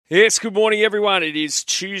Yes, good morning, everyone. It is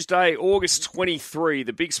Tuesday, August 23,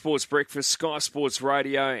 the Big Sports Breakfast, Sky Sports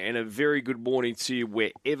Radio, and a very good morning to you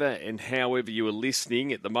wherever and however you are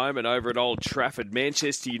listening at the moment over at Old Trafford.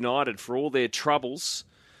 Manchester United, for all their troubles,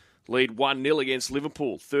 lead 1-0 against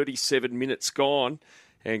Liverpool, 37 minutes gone,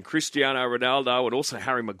 and Cristiano Ronaldo and also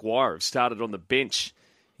Harry Maguire have started on the bench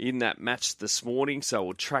in that match this morning, so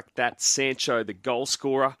we'll track that. Sancho, the goal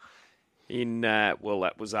scorer,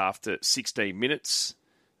 that was after 16 minutes.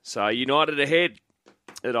 So United ahead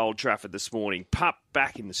at Old Trafford this morning. Pup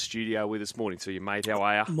back in the studio with us. Morning to you, mate. How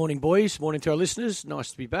are you? Morning, boys. Morning to our listeners. Nice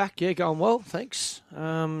to be back. Yeah, going well. Thanks.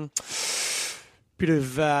 Bit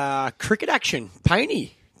of cricket action. Payne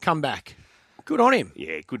come back. Good on him.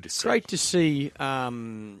 Yeah, good to see. Great to see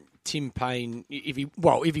Tim Payne. If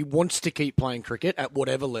he wants to keep playing cricket at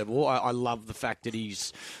whatever level, I love the fact that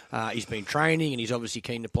he's been training and he's obviously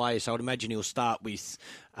keen to play. So I'd imagine he'll start with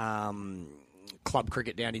club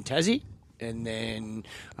cricket down in Tassie, and then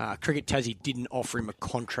Cricket Tassie didn't offer him a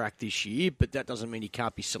contract this year, but that doesn't mean he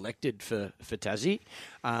can't be selected for Tassie.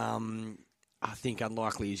 I think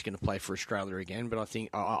unlikely he's going to play for Australia again, but I think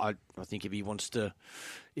if he wants to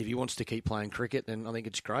keep playing cricket, then I think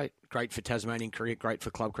it's great for Tasmanian cricket, great for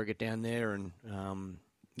club cricket down there, and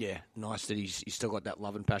nice that he's still got that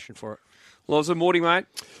love and passion for it. Loza, morning, mate.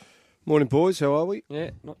 Morning, boys. How are we? Yeah,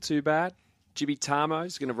 not too bad. Jimmy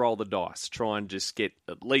Tamo's going to roll the dice, try and just get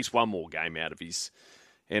at least one more game out of his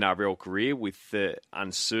NRL career with the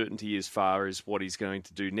uncertainty as far as what he's going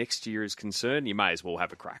to do next year is concerned. You may as well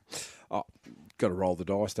have a crack. Oh, got to roll the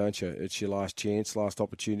dice, don't you? It's your last chance, last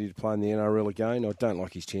opportunity to play in the NRL again. I don't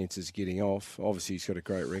like his chances of getting off. Obviously, he's got a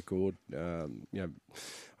great record. I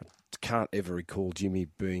can't ever recall Jimmy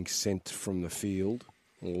being sent from the field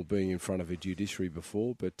or being in front of a judiciary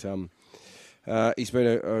before, but he's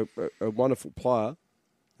been a wonderful player,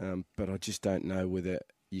 but I just don't know whether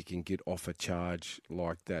you can get off a charge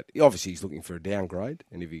like that. Obviously, he's looking for a downgrade,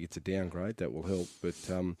 and if he gets a downgrade, that will help. But,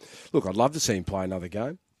 look, I'd love to see him play another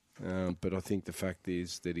game, but I think the fact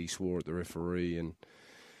is that he swore at the referee and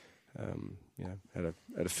had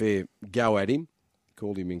a fair go at him,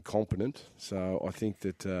 called him incompetent. So I think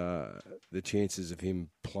that the chances of him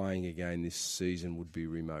playing again this season would be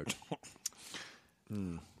remote.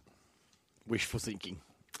 Wishful thinking,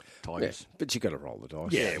 Tigers. Yeah, but you got to roll the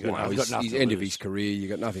dice. Yeah, he's end of his career. You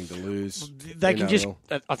got nothing to lose. They can just.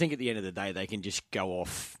 I think at the end of the day, they can just go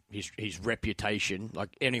off his reputation. Like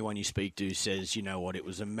anyone you speak to says, you know what, it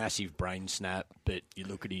was a massive brain snap. But you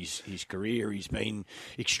look at his career; he's been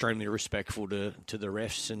extremely respectful to the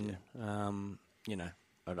refs, and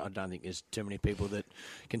I don't think there's too many people that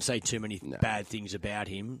can say too many bad things about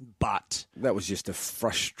him. But that was just a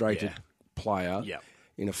frustrated player. Yeah.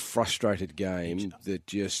 In a frustrated game that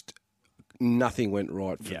just nothing went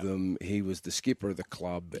right for them. He was the skipper of the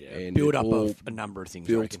club and built up of a number of things.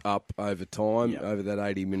 Built up over time, over that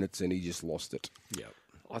 80 minutes, and he just lost it. Yeah,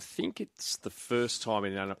 I think it's the first time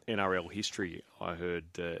in NRL history I heard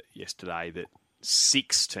yesterday that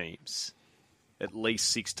at least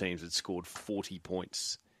six teams had scored 40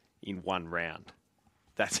 points in one round.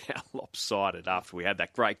 That's how lopsided after we had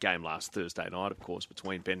that great game last Thursday night, of course,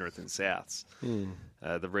 between Penrith and Souths.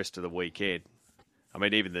 The rest of the weekend. I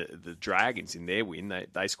mean, even the Dragons in their win,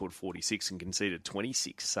 they scored 46 and conceded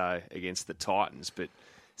 26 against the Titans. But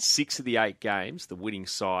 6 of the 8 games, the winning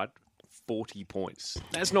side, 40 points.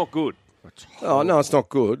 That's not good. Oh, no, it's not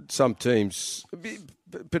good. Some teams...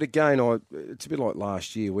 But again, it's a bit like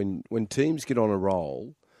last year. When teams get on a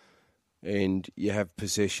roll... and you have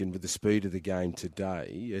possession with the speed of the game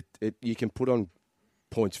today, you can put on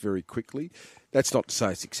points very quickly. That's not to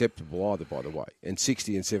say it's acceptable either, by the way. And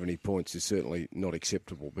 60 and 70 points is certainly not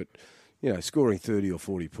acceptable. But, scoring 30 or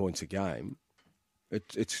 40 points a game,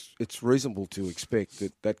 it's reasonable to expect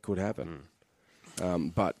that could happen.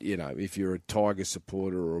 But, if you're a Tiger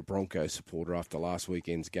supporter or a Broncos supporter after last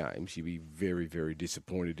weekend's games, you'd be very, very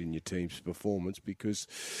disappointed in your team's performance because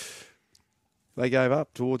they gave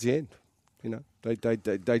up towards the end.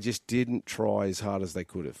 They just didn't try as hard as they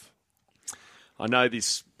could have. I know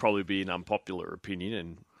this probably be an unpopular opinion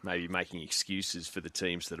and maybe making excuses for the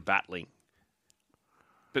teams that are battling,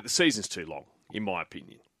 but the season's too long, in my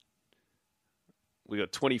opinion. We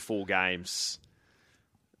got 24 games.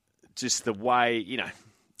 Just the way,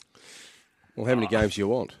 Well, how many games do you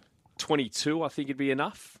want? 22, I think it'd be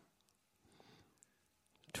enough.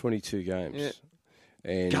 22 games. Yeah.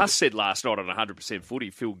 And Gus said last night on 100% footy,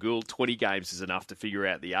 Phil Gould, 20 games is enough to figure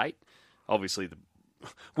out the 8. Obviously,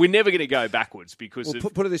 we're never going to go backwards because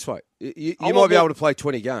put it this way. You might be able to play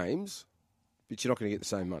 20 games, but you're not going to get the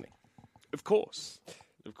same money. Of course.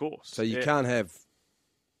 So you can't have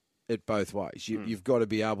it both ways. You've got to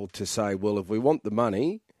be able to say, well, if we want the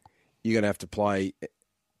money, you're going to have to play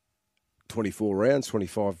 24 rounds,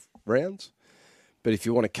 25 rounds. But if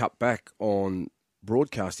you want to cut back on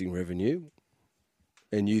broadcasting revenue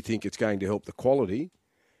and you think it's going to help the quality,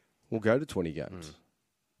 we'll go to 20 games.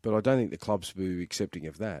 But I don't think the clubs will be accepting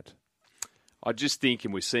of that. I just think,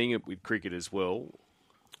 and we're seeing it with cricket as well,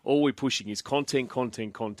 all we're pushing is content,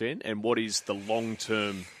 and what is the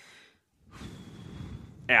long-term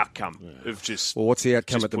outcome of just Well, what's the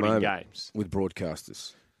outcome at the moment games with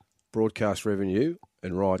broadcasters? Broadcast revenue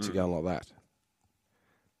and rights are going like that.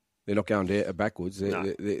 They're not going backwards.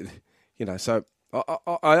 So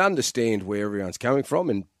I understand where everyone's coming from,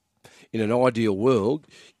 and in an ideal world,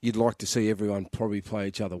 you'd like to see everyone probably play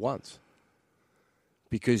each other once.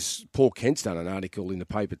 Because Paul Kent's done an article in the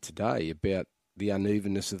paper today about the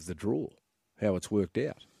unevenness of the draw, how it's worked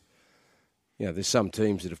out. There's some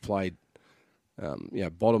teams that have played,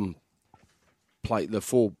 the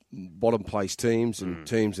 4 bottom place teams and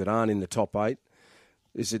teams that aren't in the top 8.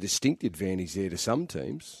 There's a distinct advantage there to some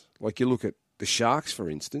teams. Like you look at the Sharks, for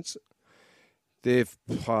instance, they've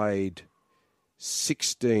played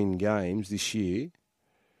 16 games this year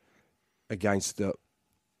against the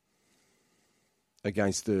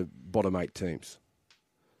bottom 8 teams.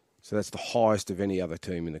 So that's the highest of any other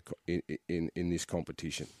team in this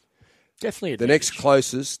competition. Definitely advantage. The next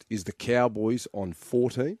closest is the Cowboys on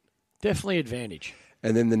 14. Definitely advantage.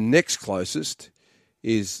 And then the next closest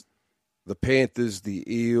is the Panthers, the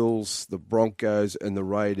Eels, the Broncos, and the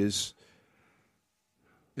Raiders.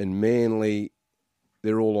 And Manly,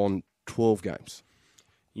 they're all on 12 games.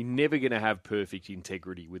 You're never going to have perfect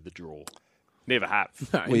integrity with the draw. Never have.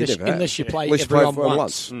 No, unless you play Unless everyone play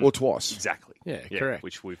once. Or twice. Exactly. Yeah, correct.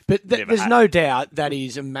 Which we've but never there's had. no doubt that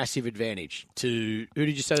is a massive advantage to, who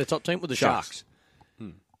did you say the top team? Well, the Sharks.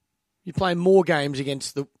 You're playing more games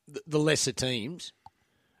against the lesser teams.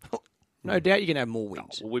 No doubt you're going to have more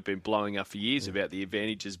wins. Well, we've been blowing up for years about the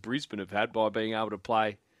advantages Brisbane have had by being able to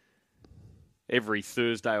play every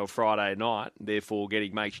Thursday or Friday night, therefore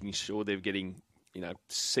making sure they're getting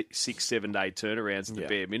 6-7 day turnarounds at the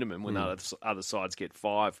bare minimum when other sides get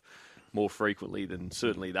 5 more frequently than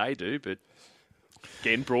certainly they do. But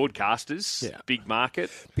again, broadcasters, big market.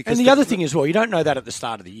 And the other thing as well, you don't know that at the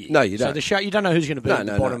start of the year. No, you don't. So you don't know who's going to be at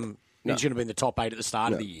the bottom. No. Who's going to be in the top 8 at the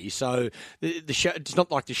start of the year. So it's not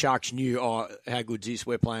like the Sharks knew, how good's this?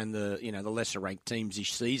 We're playing the lesser ranked teams this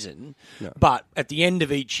season. No. But at the end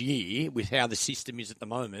of each year, with how the system is at the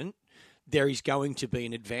moment, there is going to be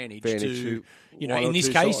an advantage to in this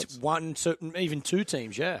case, sides. One, certain, even 2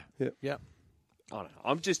 teams, yeah. I don't know.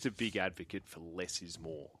 I'm just a big advocate for less is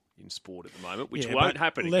more in sport at the moment, which won't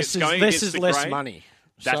happen. Less is less money.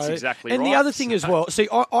 That's exactly right. And the other thing as well,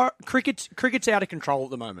 cricket's out of control at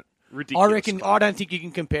the moment. Ridiculous. I don't think you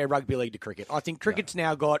can compare rugby league to cricket. I think cricket's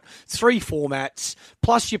now got 3 formats,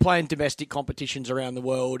 plus you're playing domestic competitions around the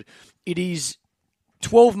world. It is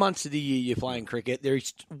 12 months of the year you're playing cricket. There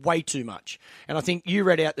is way too much. And I think you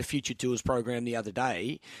read out the Future Tours program the other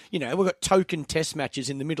day. We've got token test matches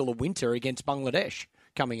in the middle of winter against Bangladesh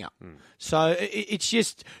coming up. So it's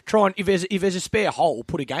just trying, if there's a spare hole,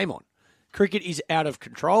 put a game on. Cricket is out of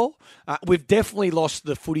control. We've definitely lost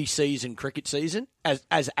the footy season, cricket season, as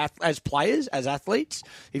players, as athletes.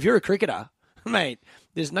 If you're a cricketer, mate,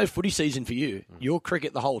 there's no footy season for you. You're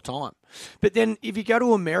cricket the whole time. But then if you go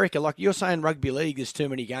to America, like you're saying rugby league, there's too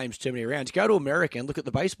many games, too many rounds. Go to America and look at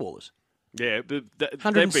the baseballers. Yeah,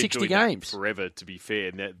 160 games forever. To be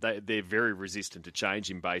fair, and they're very resistant to change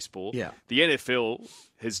in baseball. Yeah. The NFL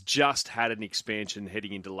has just had an expansion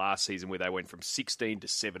heading into last season where they went from 16 to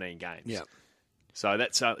 17 games. Yeah, so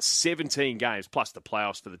that's 17 games plus the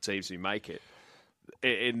playoffs for the teams who make it,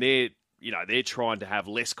 and they're trying to have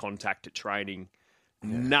less contact at training.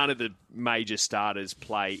 Yeah. None of the major starters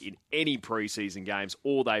play in any preseason games.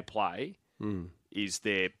 All they play is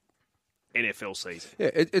their NFL season.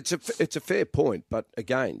 Yeah, it's a fair point, but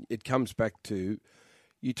again, it comes back to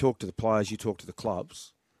you talk to the players, you talk to the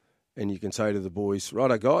clubs, and you can say to the boys,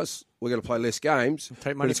 "Righto, guys, we're going to play less games."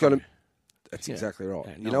 Take money. That's exactly right.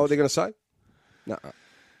 Yeah, you know what they're going to say? No,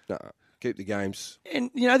 keep the games. And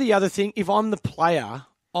the other thing, if I'm the player,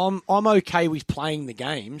 I'm okay with playing the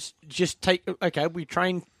games. Just we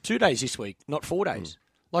train 2 days this week, not 4 days.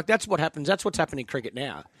 Like that's what happens. That's what's happening in cricket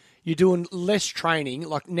now. You're doing less training.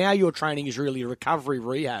 Like now your training is really recovery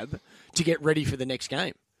rehab to get ready for the next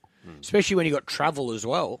game. Especially when you got travel as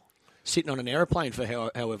well. Sitting on an aeroplane for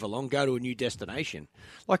however long, go to a new destination.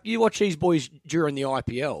 Like you watch these boys during the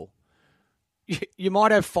IPL, you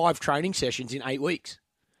might have 5 training sessions in 8 weeks.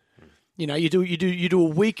 You know, you do a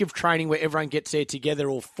week of training where everyone gets there together,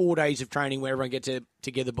 or 4 days of training where everyone gets there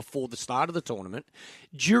together before the start of the tournament.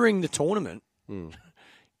 During the tournament,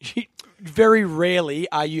 very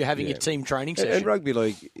rarely are you having a team training session. And rugby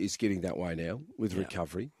league is getting that way now, with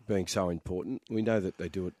recovery being so important. We know that they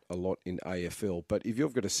do it a lot in AFL, but if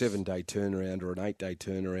you've got a 7-day turnaround or an 8-day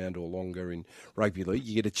turnaround or longer in rugby league,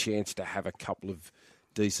 you get a chance to have a couple of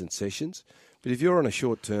decent sessions. But if you're on a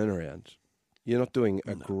short turnaround, you're not doing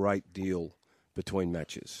a great deal between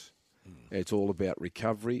matches. It's all about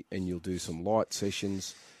recovery, and you'll do some light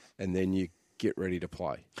sessions, and then you get ready to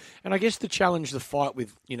play. And I guess the challenge, the fight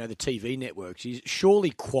with, the TV networks is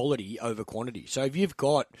surely quality over quantity. So if you've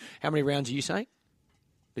got, how many rounds are you saying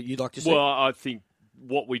that you'd like to see? Well, I think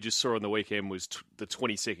what we just saw on the weekend was the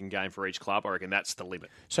 22nd game for each club. I reckon that's the limit.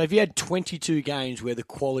 So if you had 22 games where the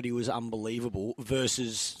quality was unbelievable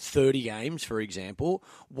versus 30 games, for example,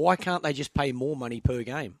 why can't they just pay more money per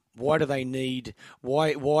game? Why do they need?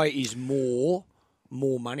 Why is more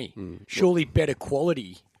money? Surely better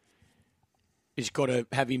quality has got to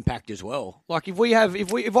have impact as well. Like if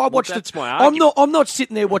I watch that's my argument. I'm not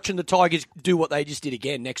sitting there watching the Tigers do what they just did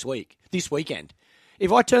again this weekend.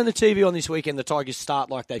 If I turn the TV on this weekend, the Tigers start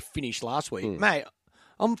like they finished last week, mate,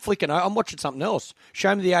 I'm flicking out. I'm watching something else.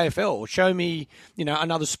 Show me the AFL, or show me,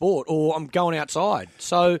 another sport, or I'm going outside.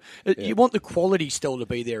 So you want the quality still to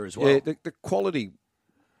be there as well. Yeah, the quality,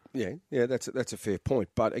 that's a fair point.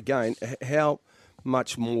 But again, how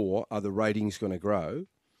much more are the ratings going to grow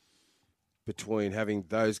between having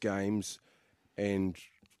those games and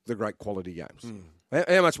the great quality games?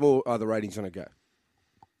 How much more are the ratings going to go?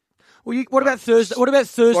 Well, what about Thursday? What about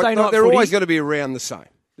Thursday night? They're footy? always going to be around the same.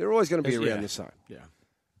 They're always going to be around the same.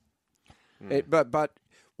 Yeah. But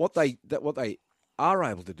what they are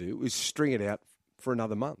able to do is string it out for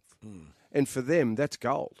another month, and for them that's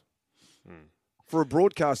gold. For a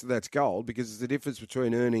broadcaster, that's gold, because it's the difference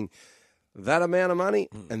between earning that amount of money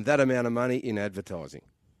and that amount of money in advertising.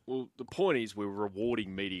 Well, the point is we're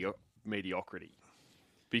rewarding mediocrity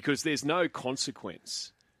because there's no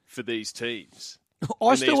consequence for these teams.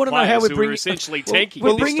 I still want to know how we're bringing essentially tanking.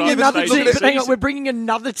 We're bringing another team. But hang on, we're bringing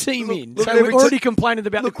another team in. So we're already complaining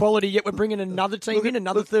about the quality, yet we're bringing another team in,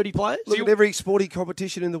 another 30 players. Look at every sporting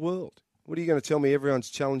competition in the world. What are you going to tell me?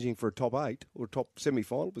 Everyone's challenging for a top 8 or top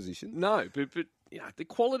semi-final position? No, but the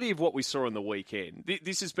quality of what we saw on the weekend.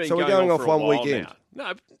 This has been so going we're going on off for one a while weekend. Now.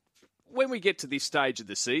 No, when we get to this stage of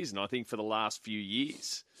the season, I think for the last few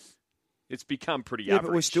years, it's become pretty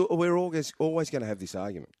average. But we're always going to have this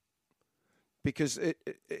argument. Because it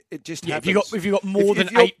just happens. If you got more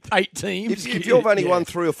than eight teams, if you've only won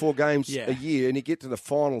 3 or 4 games a year and you get to the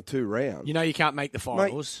final 2 rounds, you can't make the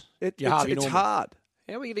finals. Mate, it's hard.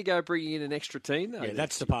 How are we going to go bringing in an extra team, though? Yeah,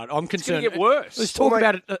 that's the part. I'm concerned. It's going to get worse. Let's talk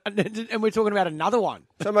about it, and we're talking about another one.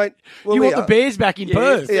 So, mate, you want the Bears back in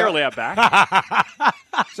Perth? They're allowed back.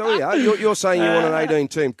 So, you're saying you want an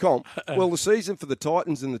 18-team comp. Well, the season for the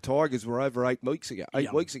Titans and the Tigers were over 8 weeks ago.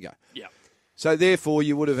 8 weeks ago. Yeah. So, therefore,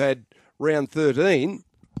 you would have had round 13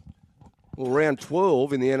 or round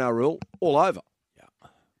 12 in the NRL all over. Yeah.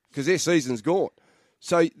 Because their season's gone.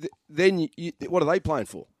 So then what are they playing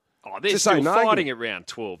for? Oh, they're still fighting at round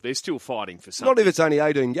 12. They're still fighting for something. Not if it's only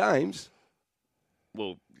 18 games.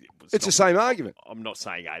 Well, it's the same argument. I'm not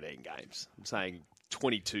saying 18 games. I'm saying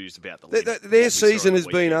 22 is about the limit. Their season has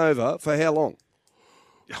been over for how long?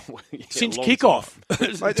 Since kickoff.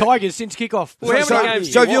 Tigers since kickoff. Well, how many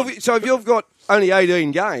games so if you've got only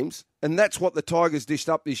 18 games, and that's what the Tigers dished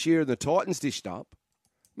up this year and the Titans dished up,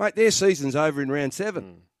 mate, their season's over in round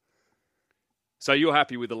 7. So you're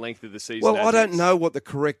happy with the length of the season? Well, I don't know what the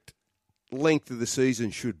correct length of the season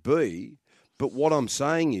should be, but what I'm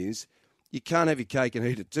saying is you can't have your cake and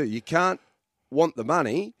eat it too. You can't want the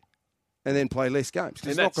money and then play less games.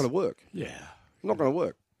 It's not going to work. Yeah. Not going to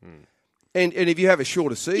work. And if you have a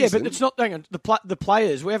shorter season... Yeah, but it's not... Hang on, the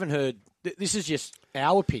players, we haven't heard... This is just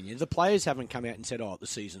our opinion. The players haven't come out and said, the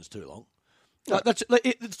season's too long. No.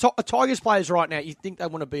 The Tigers players right now, you think they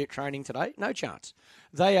want to be at training today? No chance.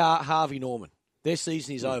 They are Harvey Norman. Their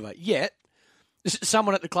season is over. Yet,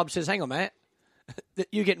 someone at the club says, hang on, mate,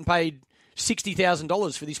 you're getting paid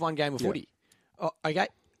 $60,000 for this one game of footy. Oh, okay,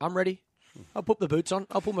 I'm ready. I'll put the boots on.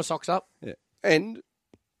 I'll pull my socks up. Yeah. And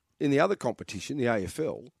in the other competition, the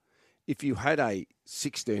AFL, if you had a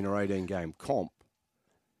 16 or 18 game comp,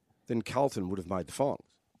 then Carlton would have made the finals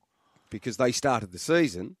because they started the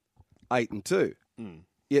season 8-2.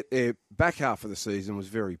 Yet their back half of the season was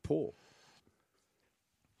very poor.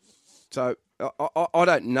 So I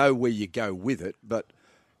don't know where you go with it, but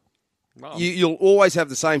you'll always have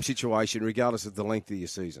the same situation regardless of the length of your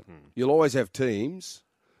season. You'll always have teams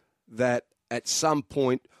that at some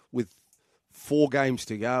point with 4 games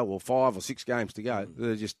to go or 5 or 6 games to go,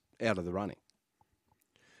 they're just out of the running.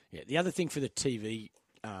 Yeah, the other thing for the TV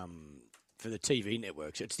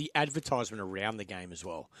networks, it's the advertisement around the game as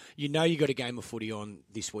well. You know you got a game of footy on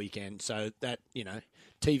this weekend, so that,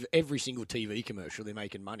 TV, every single TV commercial, they're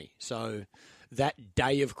making money. So that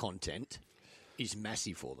day of content is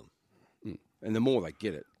massive for them. And the more they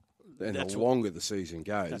get it, and the longer the season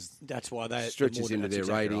goes, that's why they stretches into their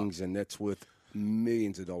ratings, and that's worth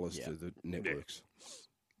millions of dollars to the networks.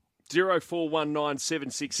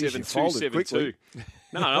 0419767272.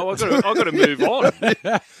 No, I've got to move on.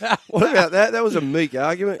 What about that? That was a meek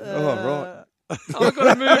argument. Right. I've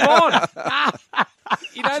got to move on.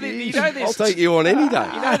 I'll take you on any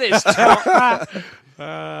day. There's time.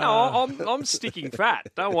 No, I'm sticking fat.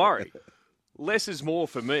 Don't worry. Less is more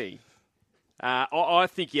for me. I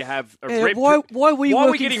think you have a why are we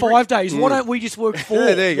working 5 days? Why don't we just work 4?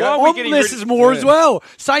 There you go. I'm less is more as well.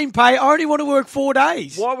 Same pay. I only want to work 4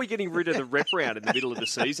 days. Why are we getting rid of the rep round in the middle of the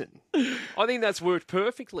season? I think that's worked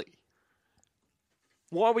perfectly.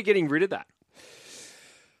 Why are we getting rid of that?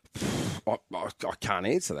 I can't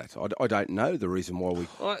answer that. I don't know the reason why we...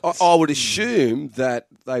 I would assume that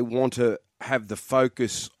they want to have the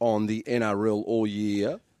focus on the NRL all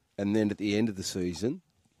year, and then at the end of the season,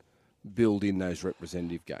 build in those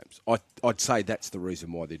representative games. I'd say that's the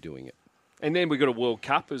reason why they're doing it. And then we've got a World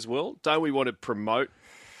Cup as well. Don't we want to promote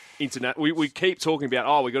international? We keep talking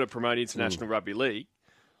about, we've got to promote international rugby league.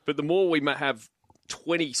 But the more we have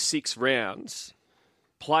 26 rounds,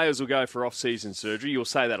 players will go for off-season surgery. You'll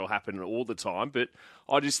say that'll happen all the time. But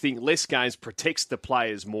I just think less games protects the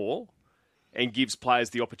players more and gives players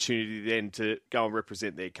the opportunity then to go and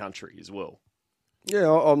represent their country as well.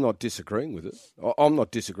 Yeah, I'm not disagreeing with it. I'm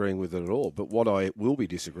not disagreeing with it at all. But what I will be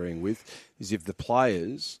disagreeing with is if the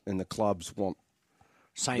players and the clubs want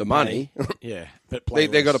the money, but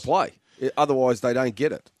they've got to play. Otherwise, they don't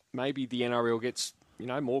get it. Maybe the NRL gets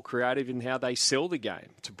more creative in how they sell the game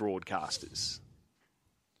to broadcasters.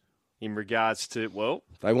 In regards to,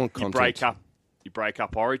 they want content. You break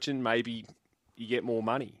up Origin, maybe you get more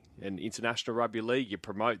money. And International Rugby League, you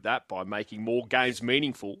promote that by making more games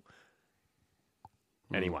meaningful.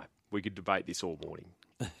 Anyway, we could debate this all morning.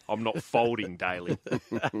 I'm not folding daily.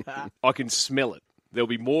 I can smell it. There'll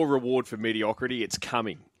be more reward for mediocrity. It's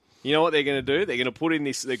coming. You know what they're going to do? They're going to put in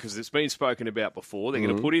this, because it's been spoken about before, they're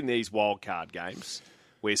going to put in these wild card games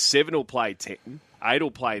where 7 will play 10, 8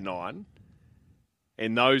 will play 9,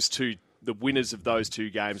 and the winners of those 2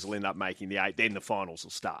 games will end up making the 8. Then the finals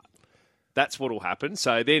will start. That's what will happen.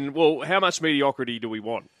 So then, how much mediocrity do we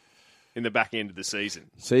want in the back end of the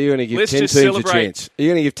season? So you're going to give 10 teams a chance? Are you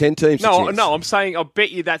going to give 10 teams a chance? No, I'm saying I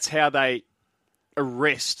bet you that's how they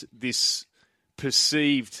arrest this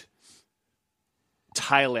perceived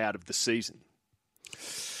tail out of the season.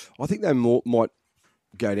 I think they might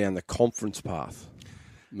go down the conference path.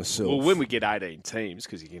 Myself. Well, when we get 18 teams,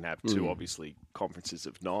 because you can have 2, obviously, conferences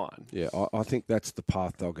of 9. Yeah, I think that's the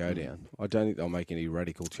path they'll go down. I don't think they'll make any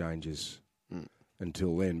radical changes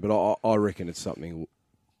until then. But I reckon it's something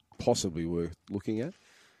possibly worth looking at.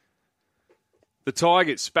 The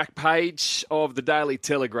Tigers, back page of the Daily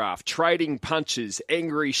Telegraph. Trading punches,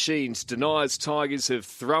 angry Sheens denies Tigers have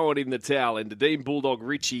thrown in the towel. And Dean Bulldog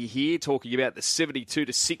Richie here talking about the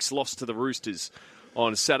 72-6 loss to the Roosters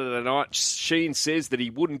on Saturday night. Sheen says that he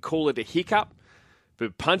wouldn't call it a hiccup,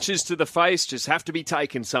 but punches to the face just have to be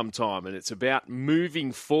taken sometime, and it's about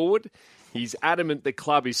moving forward. He's adamant the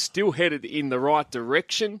club is still headed in the right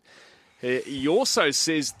direction. He also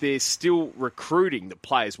says they're still recruiting. The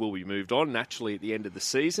players will be moved on naturally at the end of the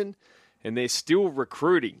season, and they're still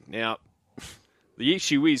recruiting. Now, the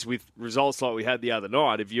issue is with results like we had the other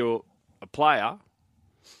night, if you're a player,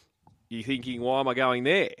 you're thinking, why am I going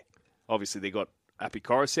there? Obviously, they got Api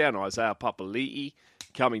Coruscant and Isaiah Papali'i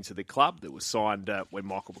coming to the club that was signed when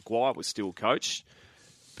Michael Maguire was still coach.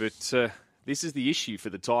 But this is the issue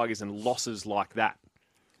for the Tigers and losses like that.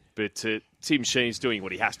 But Tim Sheen's doing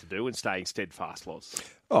what he has to do and staying steadfast, Loz.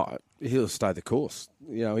 Oh, he'll stay the course.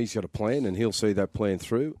 He's got a plan and he'll see that plan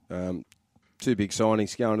through. 2 big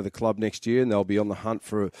signings going to the club next year and they'll be on the hunt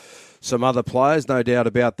for some other players, no doubt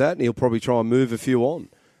about that. And he'll probably try and move a few on.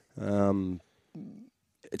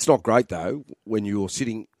 It's not great, though, when you're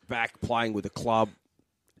sitting back playing with a club,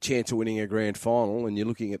 chance of winning a grand final, and you're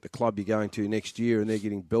looking at the club you're going to next year and they're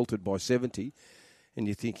getting belted by 70, and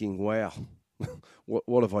you're thinking, wow,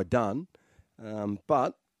 what have I done?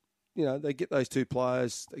 But, they get those 2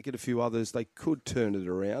 players, they get a few others, they could turn it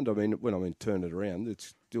around. I mean, when I mean turn it around,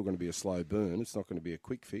 it's still going to be a slow burn. It's not going to be a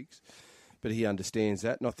quick fix. But he understands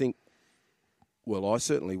that, and I think, I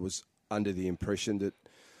certainly was under the impression that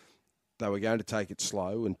they were going to take it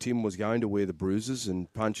slow, and Tim was going to wear the bruises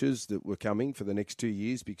and punches that were coming for the next 2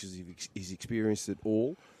 years because he's experienced it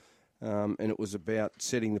all. And it was about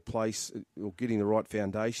setting the place or getting the right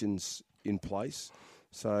foundations in place.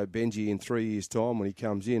 So Benji, in 3 years' time, when he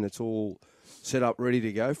comes in, it's all set up, ready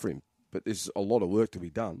to go for him. But there's a lot of work to be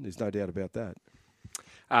done. There's no doubt about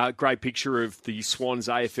that. Great picture of the Swans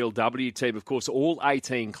AFLW team. Of course, all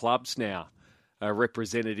 18 clubs now are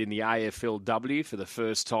represented in the AFLW for the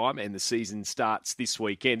first time, and the season starts this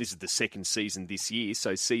weekend. This is the second season this year,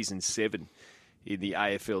 so season 7 in the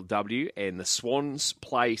AFLW. And the Swans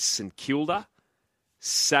play St Kilda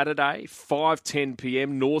Saturday, 5:10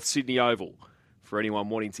 p.m, North Sydney Oval. For anyone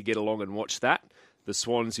wanting to get along and watch that, the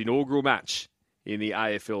Swans' inaugural match in the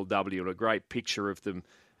AFLW. And a great picture of them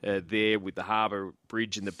there with the Harbour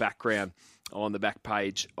Bridge in the background on the back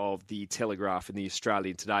page of the Telegraph and the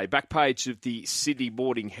Australian today. Back page of the Sydney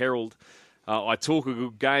Morning Herald. I talk a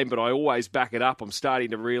good game, but I always back it up. I'm starting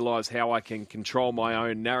to realise how I can control my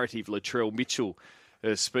own narrative. Latrell Mitchell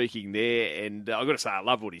speaking there. And I've got to say, I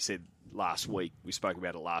love what he said last week. We spoke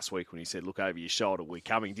about it last week when he said, look over your shoulder, we're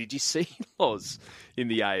coming. Did you see Loz in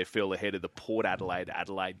the AFL ahead of the Port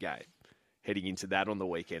Adelaide game? Heading into that on the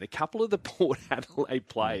weekend. A couple of the Port Adelaide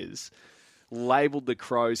players labelled the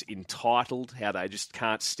Crows entitled, how they just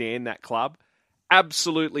can't stand that club.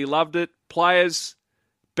 Absolutely loved it. Players,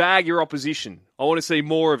 bag your opposition. I want to see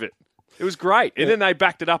more of it. It was great. And then they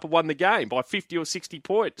backed it up and won the game by 50 or 60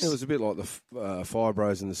 points. It was a bit like the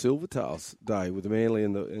Firebros and the Silvertails day with the Manly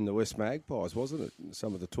and the West Magpies, wasn't it?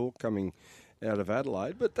 Some of the talk coming out of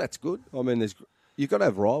Adelaide. But that's good. I mean, you've got to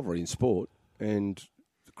have rivalry in sport, and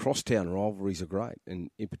crosstown rivalries are great.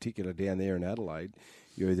 And in particular down there in Adelaide,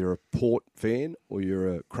 you're either a Port fan or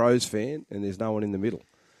you're a Crows fan, and there's no one in the middle.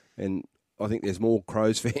 And I think there's more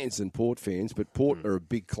Crows fans than Port fans, but Port are a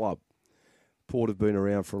big club. Port have been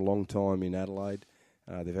around for a long time in Adelaide.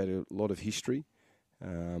 They've had a lot of history,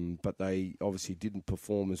 but they obviously didn't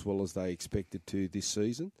perform as well as they expected to this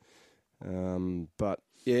season. But,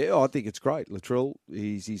 yeah, I think it's great. Latrell,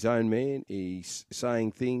 he's his own man. He's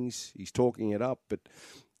saying things. He's talking it up. But,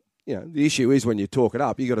 you know, the issue is when you talk it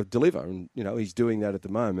up, you've got to deliver. And, you know, he's doing that at the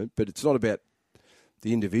moment. But it's not about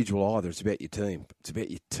the individual either. It's about your team. It's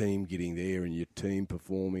about your team getting there and your team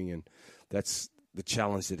performing. And that's the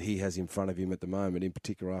challenge that he has in front of him at the moment, in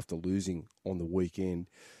particular after losing on the weekend,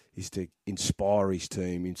 is to inspire his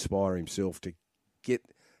team, inspire himself to get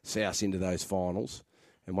South into those finals.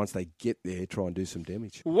 And once they get there, try and do some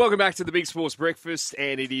damage. Welcome back to the Big Sports Breakfast,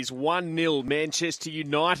 and it is 1-0. Manchester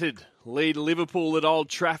United lead Liverpool at Old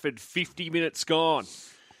Trafford, 50 minutes gone.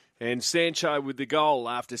 And Sancho with the goal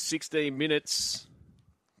after 16 minutes.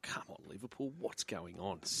 Come on, Liverpool, what's going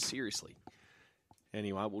on? Seriously.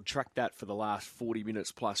 Anyway, we'll track that for the last 40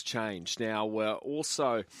 minutes plus change. Now,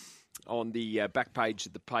 also on the back page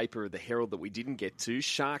of the paper of the Herald that we didn't get to,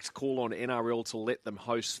 Sharks call on NRL to let them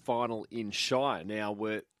host final in Shire. Now,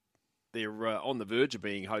 they're on the verge of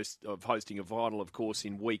being hosting a final, of course,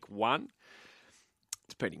 in week 1,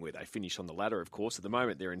 depending where they finish on the ladder, of course. At the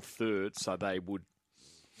moment, they're in 3rd, so they would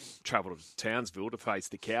travel to Townsville to face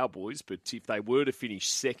the Cowboys. But if they were to finish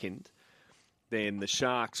 2nd, then the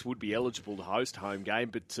Sharks would be eligible to host a home game.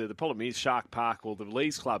 But the problem is Shark Park, or the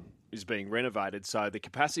Lees Club, is being renovated, so the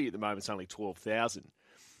capacity at the moment is only 12,000.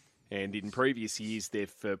 And in previous years,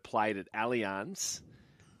 they've played at Allianz.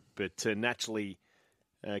 But naturally,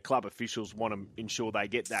 club officials want to ensure they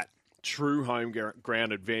get that true home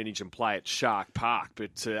ground advantage and play at Shark Park.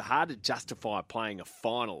 But hard to justify playing a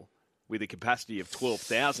final with a capacity of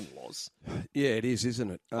 12,000, Loz. Yeah, it is,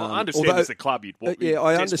 isn't it? I understand as a club you'd want. Yeah,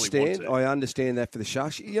 I understand. Want to. I understand that for the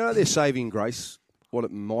Sharks. You know, their saving grace, what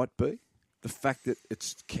it might be, the fact that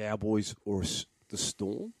it's Cowboys or the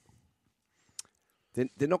Storm.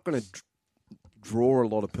 They're not going to draw a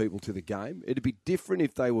lot of people to the game. It'd be different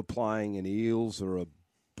if they were playing an Eels or a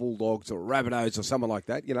Bulldogs or a Rabbitohs or someone like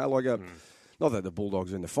that. You know, like not that the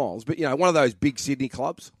Bulldogs are in the finals, but you know, one of those big Sydney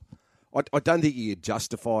clubs. I don't think you could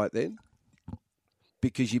justify it then,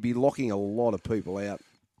 because you'd be locking a lot of people out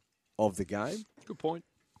of the game. Good point.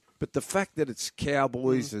 But the fact that it's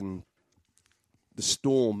Cowboys and the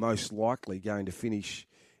Storm most likely going to finish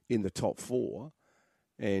in the top 4,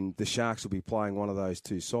 and the Sharks will be playing one of those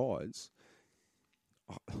two sides,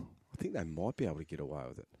 I think they might be able to get away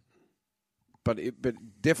with it. But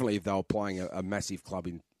definitely if they were playing a massive club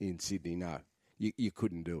in Sydney, no, you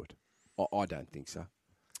couldn't do it. I don't think so.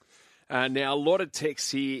 Now, a lot of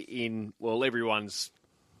texts here in, well, everyone's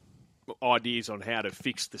ideas on how to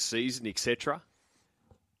fix the season, etc.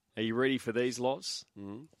 Are you ready for these, Loz?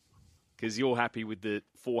 Mm-hmm. Because you're happy with the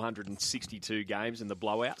 462 games and the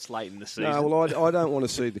blowouts late in the season. No, well, I don't want to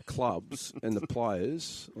see the clubs and the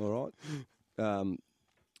players, all right,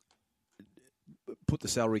 put the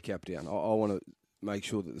salary cap down. I want to make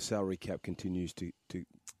sure that the salary cap continues to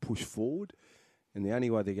push forward. And the only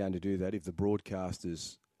way they're going to do that if the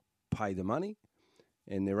broadcasters pay the money,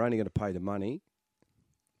 and they're only going to pay the money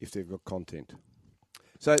if they've got content.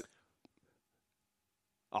 So,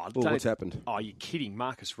 what's happened? Oh, you're kidding.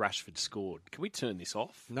 Marcus Rashford scored. Can we turn this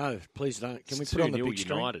off? No, please don't. Can we It's put it on the 2-0 big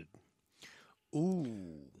screen? United.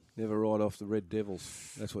 Ooh. Never write off the Red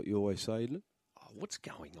Devils. That's what you always say, isn't it? Oh, what's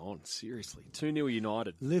going on? Seriously. 2-0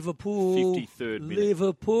 United. Liverpool. 53rd minute.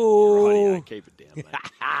 Liverpool. Rightio, keep it down, mate.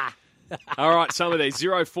 All right, some of these.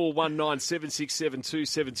 0419 767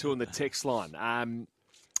 272 on the text line.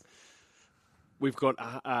 We've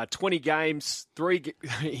got 20 games.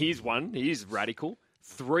 Here's one. Here's radical.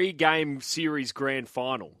 3-game series grand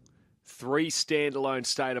final. 3 standalone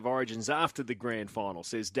State of Origins after the grand final,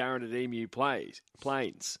 says Darren at Emu Plains.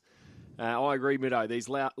 I agree, Middo. These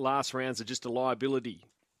last rounds are just a liability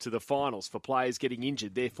to the finals for players getting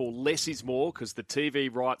injured. Therefore, less is more because the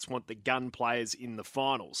TV rights want the gun players in the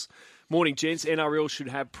finals. Morning, gents. NRL should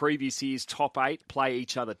have previous year's top 8 play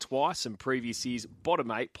each other twice and previous year's bottom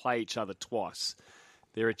 8 play each other twice.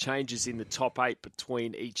 There are changes in the top 8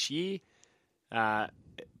 between each year,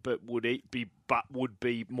 but would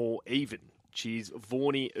be more even. Cheers,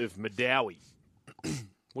 Vorney of Madawi.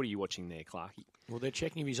 What are you watching there, Clarkie? Well, they're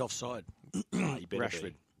checking if he's offside.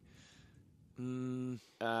 Rashford.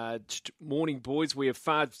 Morning, boys. We have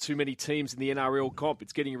far too many teams in the NRL comp.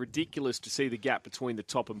 It's getting ridiculous to see the gap between the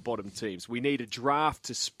top and bottom teams. We need a draft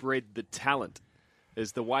to spread the talent.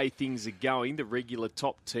 As the way things are going, the regular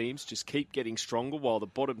top teams just keep getting stronger while the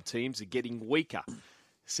bottom teams are getting weaker,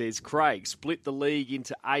 says Craig. Split the league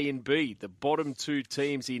into A and B. The bottom 2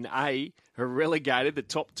 teams in A are relegated. The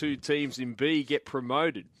top 2 teams in B get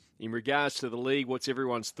promoted. In regards to the league, what's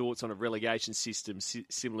everyone's thoughts on a relegation system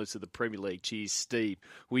similar to the Premier League? Cheers, Steve.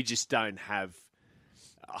 We just don't have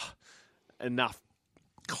enough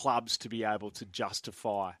clubs to be able to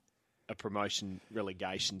justify a promotion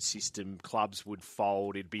relegation system. Clubs would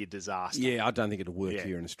fold. It'd be a disaster. Yeah, I don't think it'll work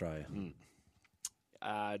here in Australia.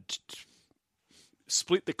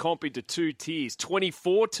 Split the comp into 2 tiers.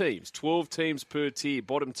 24 teams, 12 teams per tier.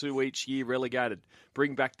 Bottom 2 each year relegated.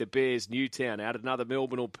 Bring back the Bears, Newtown. Add another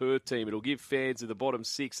Melbourne or Perth team. It'll give fans of the bottom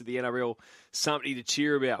 6 of the NRL something to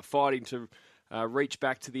cheer about, fighting to reach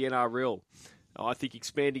back to the NRL. I think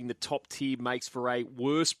expanding the top tier makes for a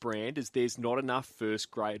worse brand as there's not enough first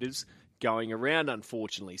graders going around,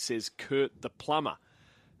 unfortunately, says Kurt the Plumber.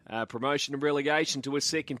 Promotion and relegation to a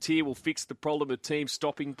second tier will fix the problem of teams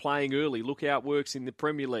stopping playing early. Look how it works in the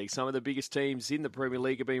Premier League. Some of the biggest teams in the Premier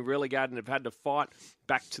League have been relegated and have had to fight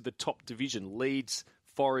back to the top division. Leeds,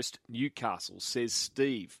 Forest, Newcastle, says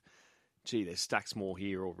Steve. Gee, there's stacks more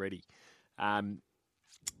here already.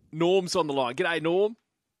 Norm's on the line. G'day, Norm.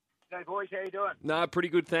 G'day, boys. How you doing? No, pretty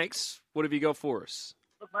good, thanks. What have you got for us?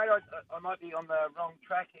 Look, mate, I might be on the wrong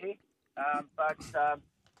track here, but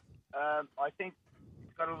I think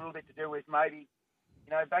it's got a little bit to do with maybe,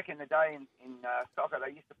 back in the day in soccer,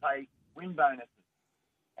 they used to pay win bonuses.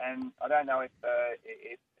 And I don't know if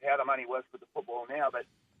how the money works with the football now, but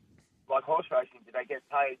like horse racing, do they get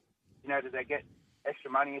paid, do they get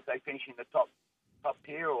extra money if they finish in the top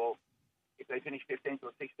tier, or if they finish 15th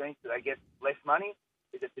or 16th, do they get less money?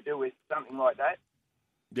 Is it to do with something like that?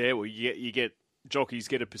 Yeah, well, you get jockeys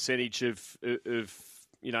get a percentage of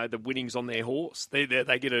the winnings on their horse. They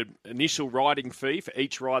get an initial riding fee for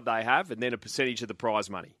each ride they have, and then a percentage of the prize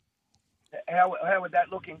money. How would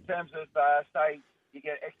that look in terms of, say, you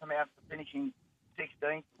get X amount for finishing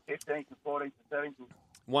 16th, 15th, and 14th, and 17th?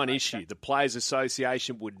 One issue: the Players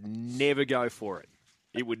Association would never go for it.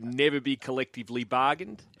 It would never be collectively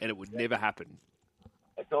bargained, and it would never happen.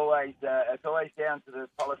 It's always down to the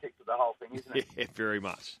politics of the whole thing, isn't it? Yeah, very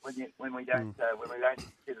much. When we don't consider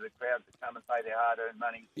the crowd to come and pay their hard-earned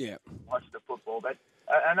money, watch the football. But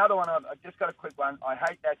another one, I've just got a quick one. I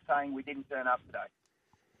hate that saying we didn't turn up today.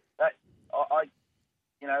 That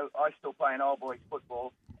I still play an old boys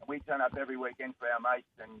football, and we turn up every weekend for our mates,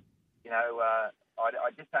 and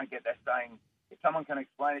I just don't get that saying. If someone can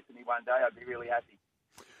explain it to me one day, I'd be really happy.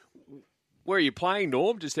 Where are you playing,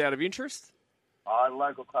 Norm? Just out of interest? A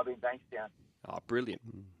local club in Bankstown. Oh, brilliant.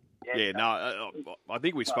 Yeah, no, I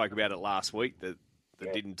think we spoke about it last week that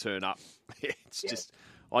didn't turn up.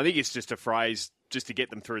 I think it's just a phrase just to get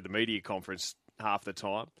them through the media conference half the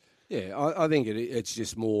time. Yeah, I think it's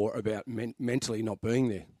just more about mentally not being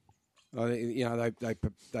there. I think,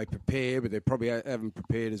 they prepare, but they probably haven't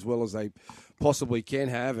prepared as well as they possibly can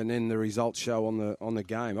have, and then the results show on the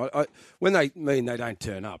game. When they don't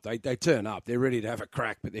turn up, they turn up. They're ready to have a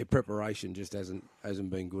crack, but their preparation just hasn't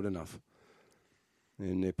been good enough,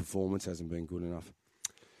 and their performance hasn't been good enough.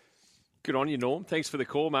 Good on you, Norm. Thanks for the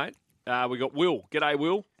call, mate. We got Will. G'day,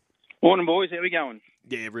 Will. Morning, boys. How we going?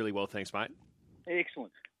 Yeah, really well, thanks, mate.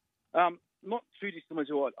 Excellent. Not too dissimilar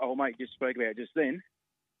to what old mate just spoke about just then.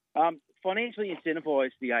 Financially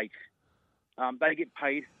incentivised the 8. They get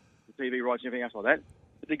paid the TV rights and everything else like that.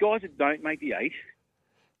 But the guys that don't make the 8,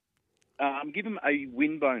 give them a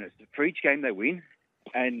win bonus for each game they win,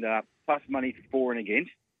 and plus money for and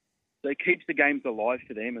against. So it keeps the games alive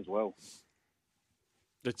for them as well.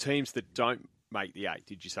 The teams that don't make the 8,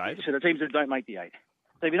 did you say? So the teams that don't make the 8.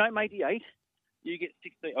 So if you don't make the 8, you get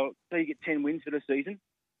 16. So you get 10 wins for the season.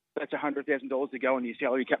 That's $100,000 to go on your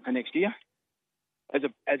salary cap for next year, as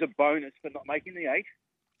a bonus for not making the 8,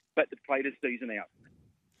 but to play the season out.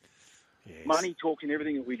 Yes. Money talks in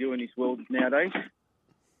everything that we do in this world nowadays,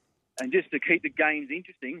 and just to keep the games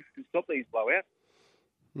interesting and stop these blowouts,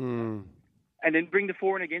 and then bring the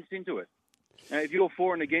for and against into it. Now, if your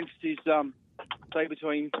for and against is say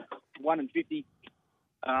between 1 and 50,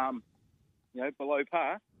 below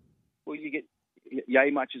par, well, you get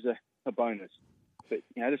yay much as a bonus. But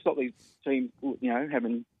to stop these teams,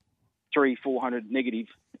 having 300-400 negative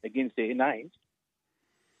against their names.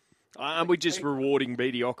 Aren't we just rewarding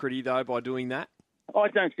mediocrity, though, by doing that? I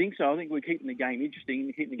don't think so. I think we're keeping the game interesting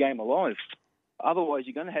and keeping the game alive. Otherwise,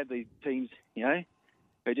 you're going to have these teams,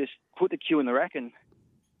 who just put the cue in the rack and,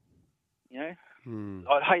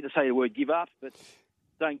 I'd hate to say the word give up, but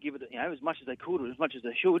don't give it, as much as they could or as much as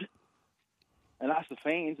they should. And us, the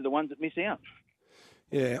fans, are the ones that miss out.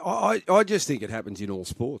 Yeah, I just think it happens in all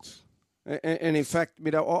sports. And in fact,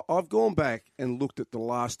 I've gone back and looked at the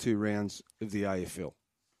last 2 rounds of the AFL.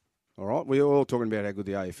 All right? We're all talking about how good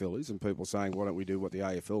the AFL is, and people saying, why don't we do what the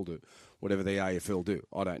AFL do? Whatever the AFL do.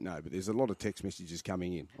 I don't know, but there's a lot of text messages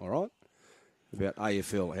coming in, all right, about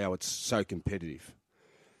AFL, how it's so competitive.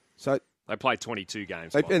 So they play 22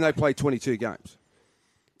 games. They play 22 games.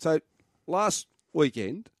 So last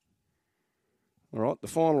weekend, all right, the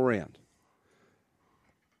final round,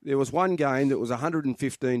 there was one game that was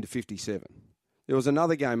 115 to 57. There was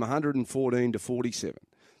another game 114 to 47.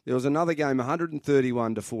 There was another game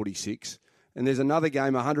 131 to 46. And there's another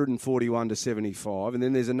game 141 to 75. And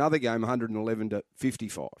then there's another game 111 to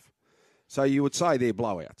 55. So you would say they're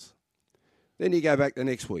blowouts. Then you go back the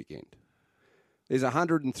next weekend. There's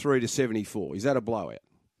 103 to 74. Is that a blowout?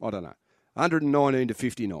 I don't know. 119 to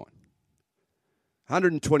 59.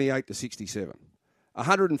 128 to 67.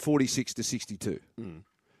 146 to 62.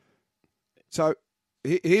 So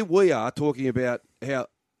here we are talking about how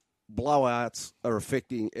blowouts are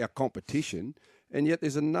affecting our competition, and yet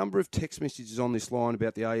there's a number of text messages on this line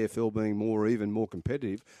about the AFL being even more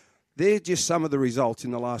competitive. They're just some of the results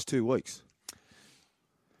in the last 2 weeks.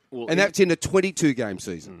 Well, and that's in a 22-game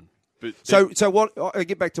season. So what? I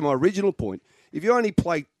get back to my original point. If you only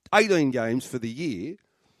play 18 games for the year,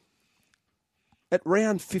 at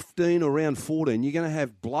round 15 or round 14, you're going to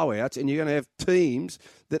have blowouts and you're going to have teams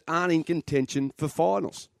that aren't in contention for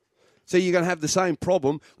finals. So you're going to have the same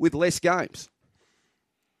problem with less games.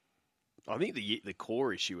 I think the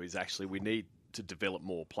core issue is actually we need to develop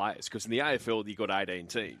more players, because in the AFL you've got 18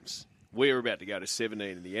 teams. We're about to go to 17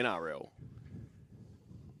 in the NRL.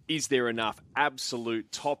 Is there enough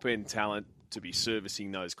absolute top-end talent to be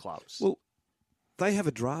servicing those clubs? Well, they have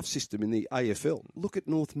a draft system in the AFL. Look at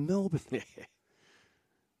North Melbourne.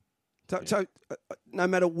 So no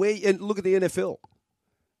matter where, and look at the NFL,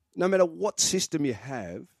 no matter what system you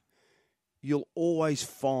have, you'll always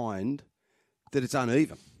find that it's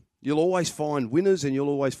uneven. You'll always find winners and you'll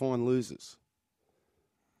always find losers.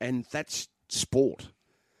 And that's sport.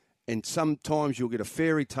 And sometimes you'll get a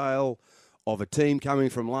fairy tale of a team coming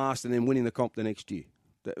from last and then winning the comp the next year.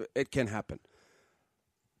 It can happen.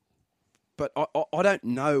 But I don't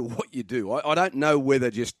know what you do. I don't know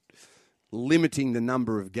whether just limiting the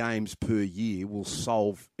number of games per year will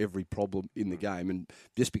solve every problem in the game, and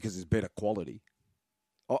just because it's better quality.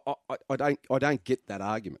 I don't get that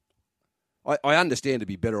argument. I understand to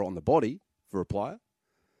be better on the body for a player,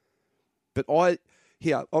 but I'll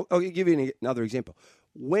give you another example.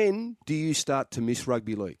 When do you start to miss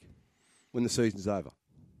rugby league? When the season's over.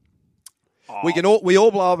 We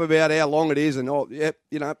all blow up about how long it is, and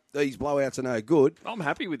these blowouts are no good. I'm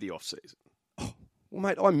happy with the off season. Well,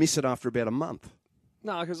 mate, I miss it after about a month.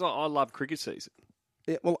 No, because I love cricket season.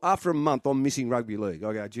 Yeah, well, after a month, I'm missing rugby league.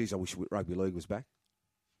 I go, geez, I wish rugby league was back.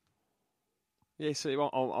 Yeah, see,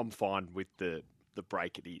 I'm fine with the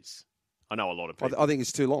break it is. I know a lot of people. I think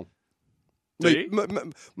it's too long. Do you?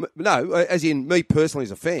 No, as in me personally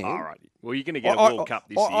as a fan. All right. Well, you're going to get a World Cup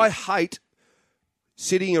this year. I hate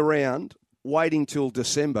sitting around waiting till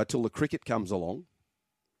December till the cricket comes along,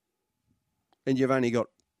 and you've only got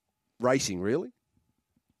racing, really.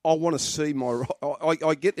 I want to see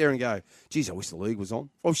I get there and go, geez, I wish the league was on.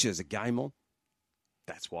 I wish there's a game on.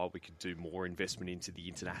 That's why we could do more investment into the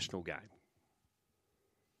international game,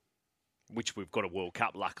 which we've got a World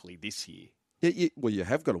Cup, luckily, this year. Well, you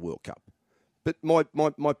have got a World Cup. But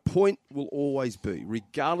my point will always be,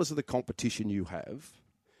 regardless of the competition you have,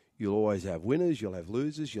 you'll always have winners, you'll have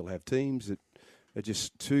losers, you'll have teams that are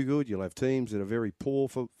just too good, you'll have teams that are very poor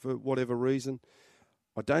for whatever reason.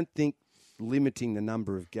 I don't think limiting the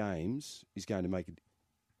number of games is going to make it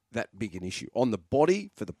that big an issue. On the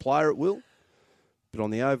body, for the player it will, but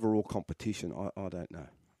on the overall competition, I don't know.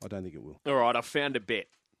 I don't think it will. All right, I found a bet,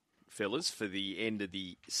 fellas, for the end of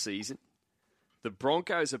the season. The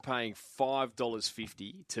Broncos are paying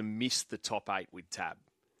 $5.50 to miss the top 8 with Tab.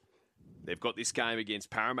 They've got this game against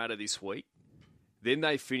Parramatta this week. Then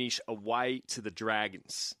they finish away to the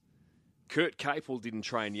Dragons. Kurt Capel didn't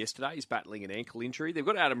train yesterday. He's battling an ankle injury. They've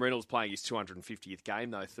got Adam Reynolds playing his 250th game,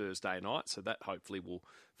 though, Thursday night. So that hopefully will,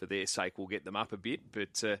 for their sake, will get them up a bit.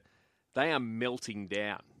 But they are melting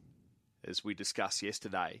down, as we discussed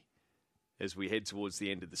yesterday, as we head towards the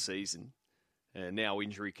end of the season. Now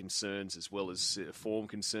injury concerns as well as form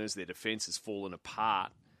concerns. Their defence has fallen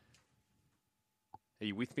apart. Are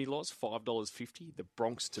you with me, Loz? $5.50, the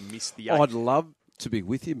Bronx to miss the 8. I'd love to be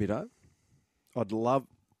with you, Middo. I'd love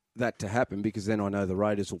that to happen because then I know the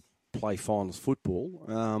Raiders will play finals football.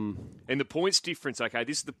 And the points difference, okay,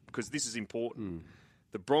 because this is important.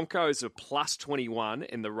 The Broncos are plus 21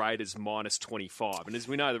 and the Raiders minus 25. And as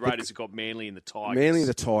we know, the Raiders have got Manly and the Tigers. Manly and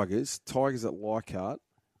the Tigers at Leichhardt.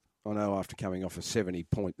 I know after coming off a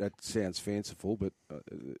 70-point, that sounds fanciful, but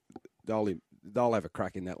they'll have a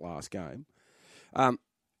crack in that last game. And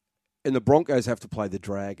the Broncos have to play the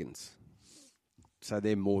Dragons. So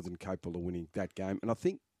they're more than capable of winning that game. And I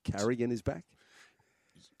think Carrigan is back.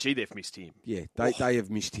 Gee, they've missed him. Yeah, they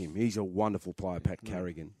have missed him. He's a wonderful player, Pat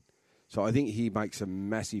Carrigan. So I think he makes a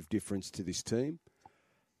massive difference to this team.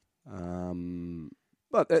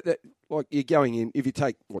 But like you're going in, if you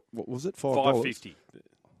take, what was it, $5? $5.50.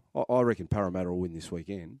 I reckon Parramatta will win this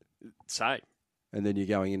weekend. Same. And then you're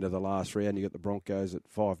going into the last round, you got the Broncos at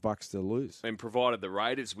 $5 to lose. And provided the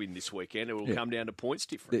Raiders win this weekend, it will come down to points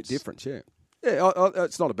difference. Difference, yeah. Yeah,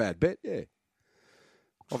 it's not a bad bet, yeah.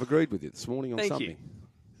 I've agreed with you this morning on something. You.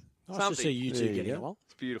 Nice to see you two getting along.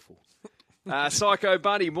 It's beautiful. Psycho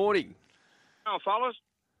Bunny, morning. Oh, fellas.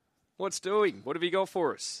 What's doing? What have you got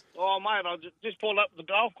for us? Oh, mate, I just pulled up the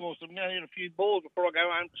golf course. I'm going to hit a few balls before I go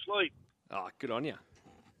home to sleep. Oh, good on you.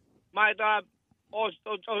 Mate, I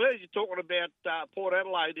heard you talking about Port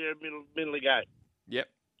Adelaide there a minute ago. Yep.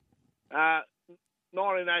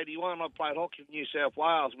 1981, I played hockey for New South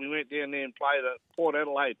Wales. We went down there and played a Port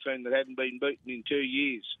Adelaide team that hadn't been beaten in 2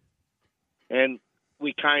 years. And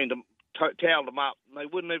we caned them, towelled them up. And they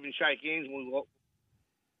wouldn't even shake hands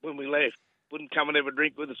when we left. Wouldn't come and have a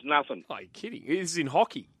drink with us, nothing. Oh, you're kidding. This is in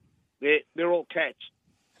hockey. Yeah, they're all cats.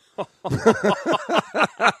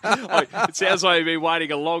 It sounds like you've been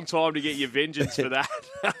waiting a long time to get your vengeance for that.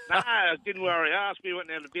 No, didn't worry us. We went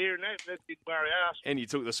down to beer and that didn't worry us. And you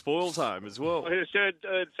took the spoils home as well. I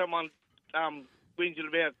heard someone whinging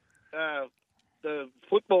about the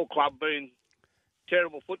football club being a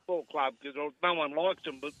terrible football club because no one likes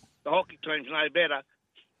them, but the hockey team's no better.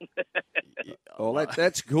 Well,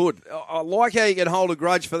 that's good. I like how you can hold a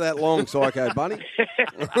grudge for that long, Psycho Bunny.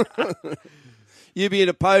 You be in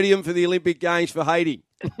a podium for the Olympic Games for hating.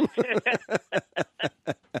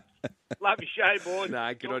 Love your show, boys.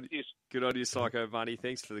 No, good on you, Psycho Bunny.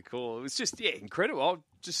 Thanks for the call. It was just, incredible. I'm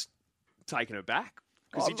just taken aback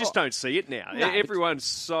because you just don't see it now. No, everyone's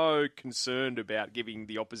so concerned about giving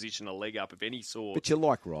the opposition a leg up of any sort. But you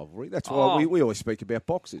like rivalry. That's why we always speak about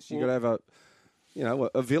boxers. You've got to have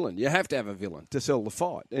a villain. You have to have a villain to sell the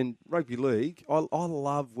fight. And rugby league, I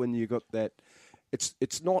love when you got that.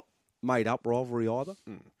 It's not made up rivalry either.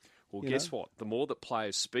 Well, guess what? The more that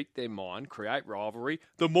players speak their mind, create rivalry,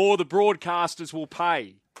 the more the broadcasters will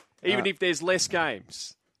pay, even if there's less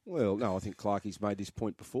games. Well, no, I think Clarkie's made this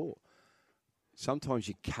point before. Sometimes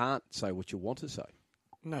you can't say what you want to say.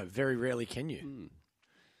 No, very rarely can you.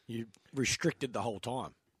 You're restricted the whole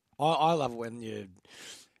time. I love it when you...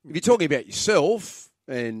 If you're talking about yourself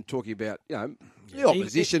and talking about, the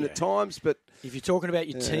opposition at times, but... If you're talking about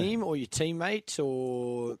your team or your teammates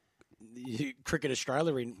or Cricket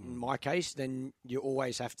Australia, in my case, then you're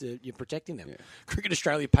protecting them. Yeah. Cricket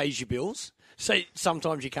Australia pays your bills, so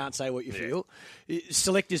sometimes you can't say what you feel.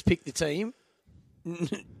 Selectors pick the team.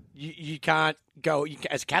 You can't go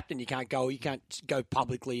as captain. You can't go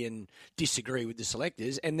publicly and disagree with the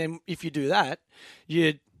selectors. And then if you do that,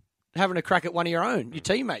 you're having a crack at one of your own, your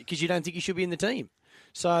teammate, because you don't think you should be in the team.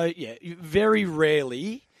 So very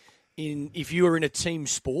rarely, if you are in a team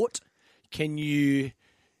sport, can you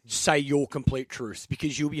say your complete truth,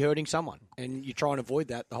 because you'll be hurting someone, and you try and avoid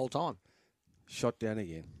that the whole time. Shot down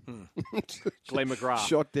again. Glenn McGrath.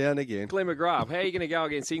 Shot down again. Glenn McGrath, how are you going to go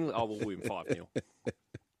against England? Oh, we'll win 5-0.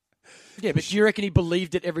 Yeah, but do you reckon he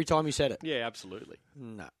believed it every time he said it? Yeah, absolutely.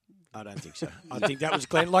 No, I don't think so. I think that was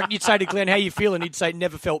Glenn. Like, you'd say to Glenn, how you feeling? He'd say,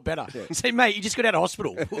 never felt better. Yeah. You'd say, mate, you just got out of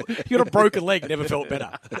hospital. You got a broken leg, never felt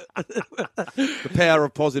better. The power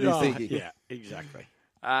of positive thinking. Yeah, exactly.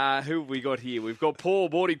 Who have we got here? We've got Paul.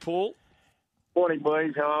 Morning, Paul. Morning,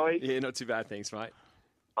 boys. How are we? Yeah, not too bad, thanks, mate.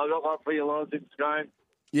 I've got one for you, lads. It's going.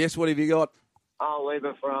 Yes, what have you got? I'll leave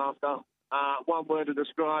it for after. One word to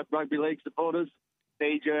describe rugby league supporters: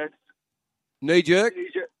 knee-jerks. Knee-jerk?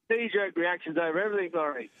 Knee-jerk reactions over everything,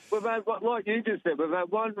 Laurie. We've had, like you just said, we've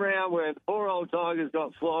had one round where the poor old Tigers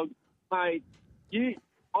got flogged. Mate,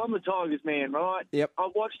 I'm a Tigers man, right? Yep.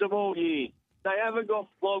 I've watched them all year. They haven't got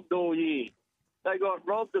flogged all year. They got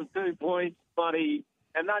robbed of 2 points, buddy,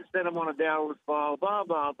 and that sent them on a downward spiral, blah,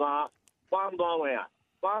 blah, blah. One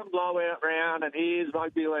blowout round, and here's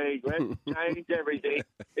rugby league. Let's change everything.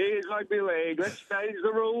 Here's rugby league. Let's change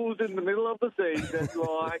the rules in the middle of the season.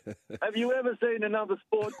 Like, have you ever seen another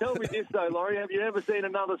sport? Tell me this, though, Laurie. Have you ever seen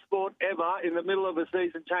another sport ever in the middle of a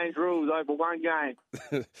season change rules over one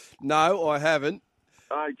game? No, I haven't.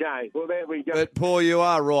 Okay, well, there we go. But, Paul, you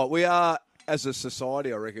are right. We are, as a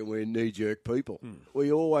society, I reckon, we're knee-jerk people.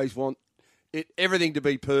 We always want everything to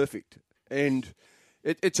be perfect. And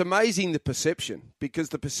it's amazing, the perception, because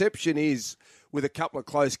the perception is, with a couple of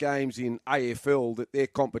close games in AFL, that their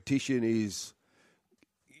competition is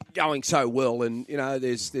going so well, and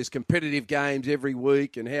there's competitive games every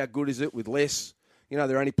week, and how good is it with less?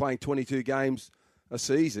 They're only playing 22 games a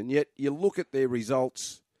season, yet you look at their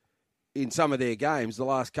results in some of their games the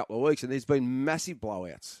last couple of weeks, and there's been massive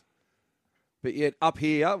blowouts. But yet up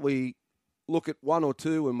here, we look at one or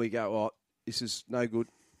two and we go, oh, this is no good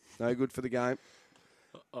for the game.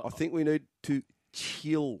 I think we need to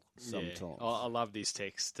chill sometimes. Yeah, I love this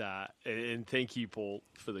text. And thank you, Paul,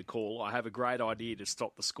 for the call. I have a great idea to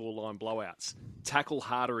stop the scoreline blowouts. Tackle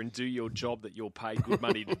harder and do your job that you're paid good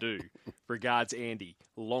money to do. Regards, Andy,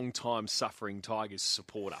 long-time suffering Tigers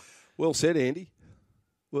supporter. Well said, Andy.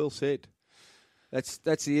 Well said. That's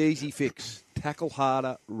the easy fix. Tackle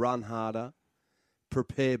harder, run harder,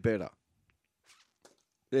 prepare better.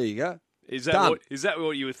 There you go. Is that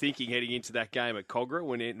what you were thinking heading into that game at Cogra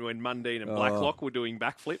when Mundine and Blacklock were doing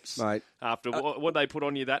backflips? Mate. After what they put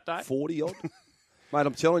on you that day? 40-odd. Mate,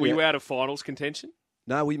 I'm telling you. Were you out of finals contention?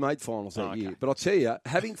 No, we made finals that year. But I'll tell you,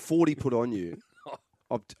 having 40 put on you,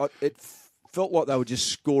 it felt like they were just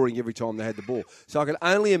scoring every time they had the ball. So I can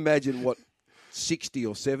only imagine what 60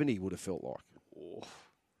 or 70 would have felt like. Oh.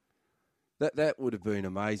 That would have been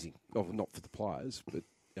amazing. Well, not for the players, but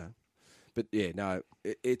But yeah, no,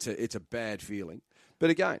 it's a bad feeling. But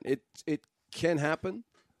again, it can happen.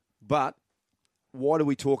 But why do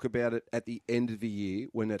we talk about it at the end of the year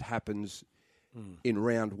when it happens in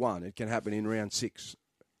round 1? It can happen in round 6,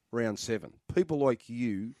 round 7. People like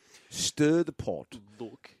you stir the pot.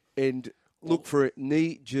 Look for a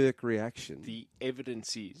knee-jerk reaction. The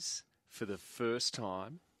evidence is, for the first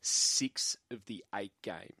time, 6 of the 8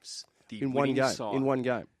 games, the in one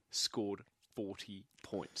game, scored 40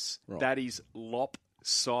 points. Right. That is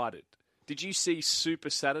lopsided. Did you see Super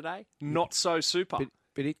Saturday? Not so super.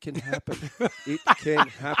 But it can happen. It can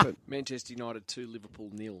happen. Manchester United 2,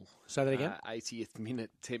 Liverpool 0. Say that again? 80th minute,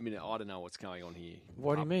 10 minute. I don't know what's going on here.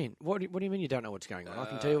 What do you mean? What do you mean you don't know what's going on? I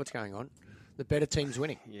can tell you what's going on. The better team's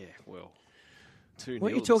winning. Yeah, well, 2-0.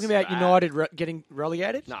 What are you talking about? United getting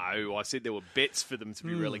relegated? No, I said there were bets for them to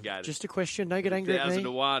be relegated. Just a question. Don't get angry at me.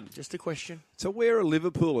 2001. Just a question. So where are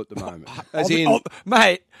Liverpool at the moment?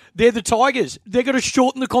 Mate, they're the Tigers. They're going to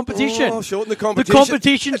shorten the competition. Oh, shorten the competition. The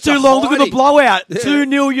competition's too long. Look at the blowout. Yeah.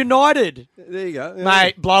 2-0 United. There you go. Yeah.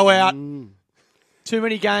 Mate, blowout. Too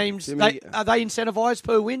many games. Are they incentivised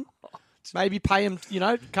per win? Maybe pay them,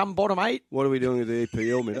 come bottom 8. What are we doing with the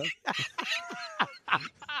EPL, Minna?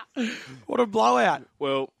 What a blowout.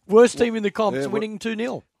 Well, worst team in the comp's winning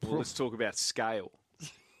 2-0. Well, let's talk about scale.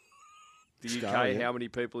 The UK, how many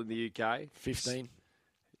people in the UK? 15.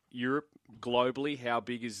 Europe, globally, how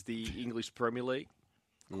big is the English Premier League?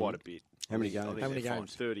 quite a bit. How many I games? think How many they're fined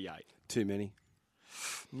games? 38. Too many.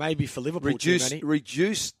 Maybe for Liverpool, too many.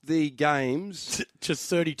 Reduce the games. To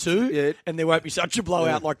 32, Yeah. and there won't be such a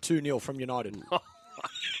blowout like 2-0 from United.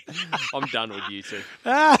 I'm done with you two.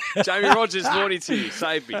 Jamie Rogers, morning to you.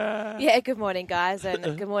 Save me. Yeah, good morning, guys,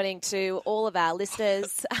 and good morning to all of our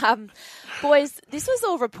listeners. Boys, this was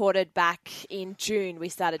all reported back in June. We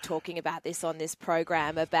started talking about this on this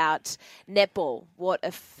program, about netball, what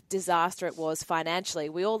a disaster it was financially.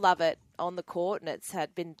 We all love it on the court, and it's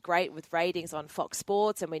had been great with ratings on Fox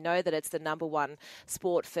Sports, and we know that it's the number one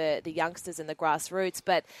sport for the youngsters and the grassroots,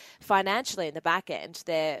 but financially in the back end,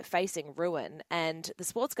 they're facing ruin, and the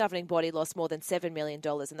sports governing body lost more than $7 million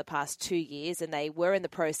in the past 2 years, and they were in the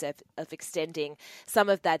process of extending some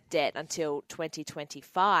of that debt until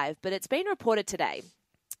 2025. But it's been reported today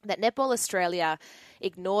that Netball Australia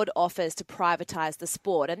ignored offers to privatise the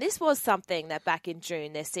sport. And this was something that back in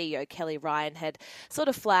June, their CEO, Kelly Ryan, had sort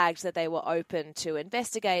of flagged that they were open to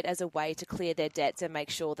investigate as a way to clear their debts and make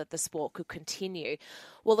sure that the sport could continue.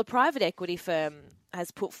 Well, the private equity firm has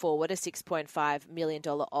put forward a $6.5 million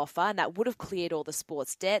offer, and that would have cleared all the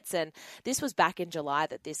sports debts. And this was back in July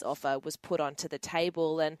that this offer was put onto the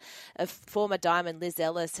table. And a former Diamond, Liz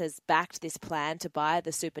Ellis, has backed this plan to buy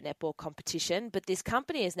the Super Netball competition. But this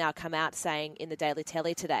company has now come out saying in the Daily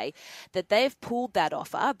Telly today that they've pulled that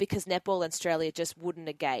offer because Netball Australia just wouldn't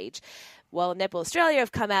engage. Well, Netball Australia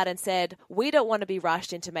have come out and said, we don't want to be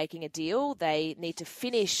rushed into making a deal. They need to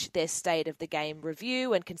finish their state of the game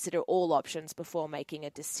review and consider all options before making a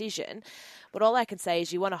decision. But all I can say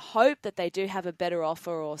is you want to hope that they do have a better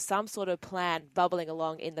offer or some sort of plan bubbling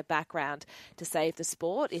along in the background to save the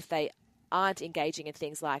sport if they aren't engaging in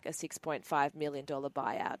things like a $6.5 million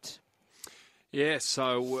buyout. Yeah,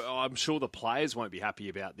 so I'm sure the players won't be happy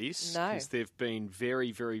about this No. because they've been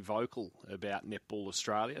very, very vocal about Netball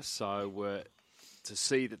Australia. So to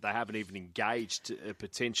see that they haven't even engaged a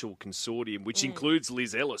potential consortium, which includes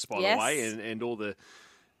Liz Ellis, by the way, and all the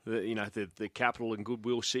capital and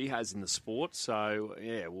goodwill she has in the sport. So,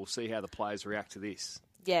 yeah, we'll see how the players react to this.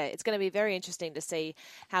 Yeah, it's going to be very interesting to see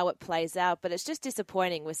how it plays out, but it's just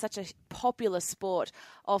disappointing with such a popular sport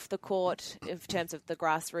off the court in terms of the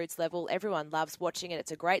grassroots level. Everyone loves watching it.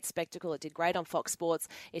 It's a great spectacle. It did great on Fox Sports.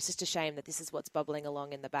 It's just a shame that this is what's bubbling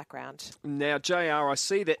along in the background. Now, JR, I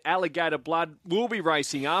see that Alligator Blood will be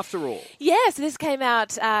racing after all. Yeah, so this came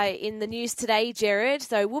out in the news today, Jared.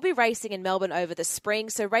 So we'll be racing in Melbourne over the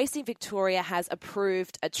spring. So Racing Victoria has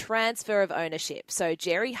approved a transfer of ownership. So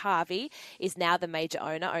Jerry Harvey is now the major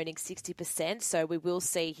owner, owning 60%. So we will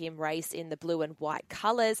see him race in the blue and white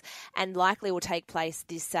colours, and likely will take place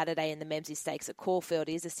this Saturday in the Memsie Stakes at Caulfield.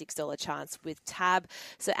 It is a $6 chance with Tab.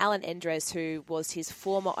 So Alan Endres, who was his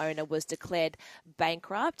former owner, was declared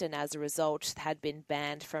bankrupt and as a result had been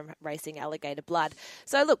banned from racing Alligator Blood.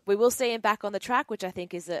 So look, we will see him back on the track, which I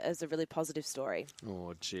think is a really positive story.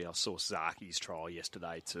 Oh, gee, I saw Zaki's trial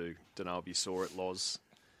yesterday too. Don't know if you saw it, Loz.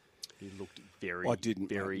 He looked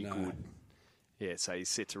very good. Yeah, so he's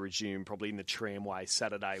set to resume probably in the tramway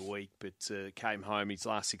Saturday week, but came home his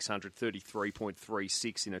last 600,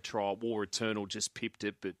 33.36 in a trial. War Eternal just pipped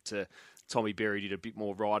it, but Tommy Berry did a bit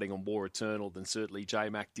more riding on War Eternal than certainly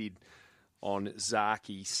J-Mac did on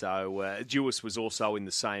Zaki. So Dewis was also in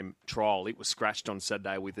the same trial. It was scratched on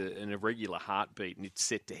Saturday with an irregular heartbeat, and it's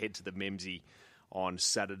set to head to the Memsie on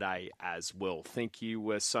Saturday as well. Thank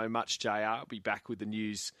you so much, JR. I'll be back with the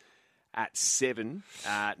news at 7.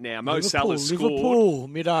 Now, Mo Salah scored. Liverpool,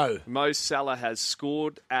 Middo. Mo Salah has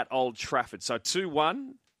scored at Old Trafford. So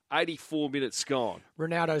 2-1, 84 minutes gone.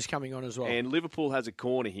 Ronaldo's coming on as well. And Liverpool has a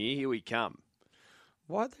corner here. Here we come.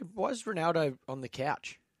 Why is Ronaldo on the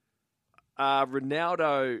couch?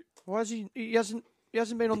 Ronaldo... Why is he hasn't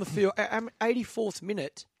been on the field. 84th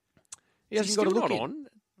minute. He hasn't got a look on?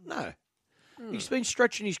 No. He's been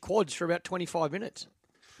stretching his quads for about 25 minutes.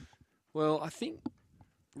 Well, I think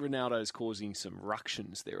Ronaldo's causing some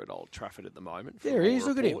ructions there at Old Trafford at the moment. There he is,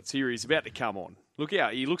 look at him. Here he's about to come on. Look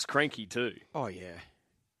out, he looks cranky too. Oh, yeah.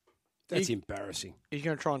 That's embarrassing. He's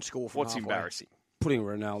going to try and score from What's halfway. embarrassing? Putting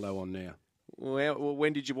Ronaldo on now. Well,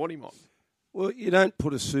 when did you want him on? Well, you don't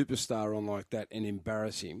put a superstar on like that and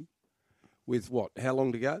embarrass him with what? How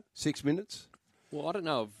long to go? 6 minutes? Well, I don't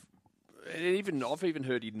know. I've even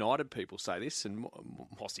heard United people say this, and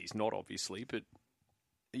Mossy's not obviously, but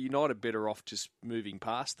United better off just moving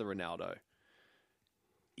past the Ronaldo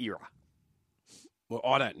era. Well,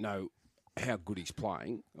 I don't know how good he's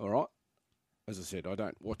playing, all right? As I said, I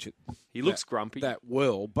don't watch it. He looks grumpy. That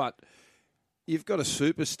well, but you've got a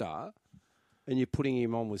superstar and you're putting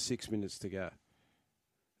him on with 6 minutes to go.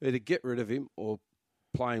 Either get rid of him or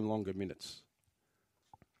play him longer minutes.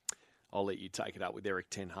 I'll let you take it up with Eric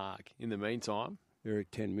Ten Hag. In the meantime,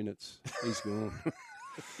 Eric, 10 minutes. He's gone.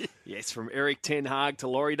 yes, from Eric Ten Hag to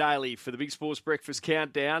Laurie Daly for the Big Sports Breakfast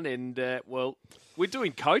Countdown. And, we're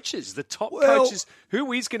doing coaches, the top coaches.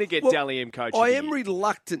 Who is going to get Dally M Coach of the I am Year?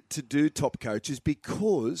 reluctant to do top coaches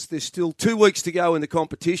because there's still 2 weeks to go in the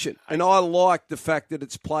competition. And I like the fact that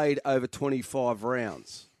it's played over 25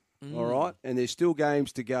 rounds. All right? And there's still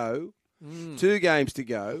games to go. 2 games to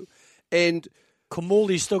go. And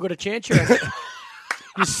Kamali's still got a chance, you reckon?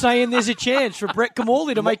 You're saying there's a chance for Brett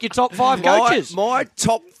Kamali to make your top 5 coaches? My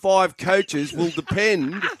top 5 coaches will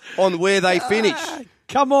depend on where they finish.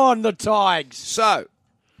 Come on, the Tigers. So,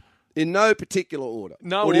 in no particular order.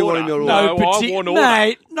 No what do you want in order. your No, order? I want order.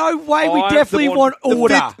 Mate, no way. We I definitely want The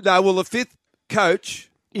order. the 5th coach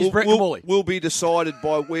Is Brett Kamali. will be decided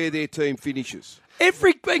by where their team finishes.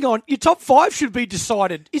 Hang on, your top 5 should be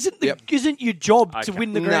decided. Isn't your job to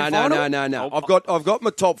win the grand final? No. I've got my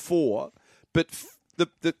top 4, but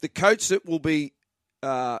the coach that will be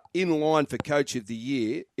in line for Coach of the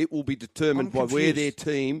Year, it will be determined by where their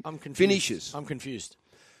team finishes. I'm confused.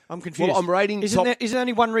 Well, I'm rating Isn't there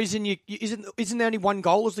only one reason isn't there only one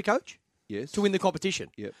goal as the coach? Yes. To win the competition.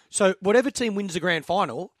 Yep. So whatever team wins the grand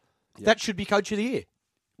final, that should be Coach of the Year.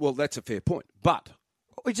 Well, that's a fair point. But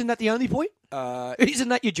isn't that the only point? Isn't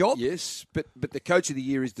that your job? Yes, but the Coach of the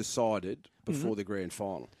Year is decided before the grand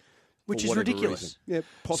final. Which is ridiculous. Reason. Yeah,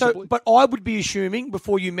 possibly. So, but I would be assuming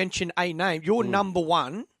before you mention a name, your number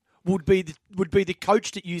 1 would be the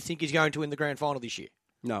coach that you think is going to win the grand final this year.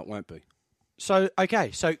 No, it won't be. So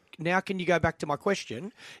so now can you go back to my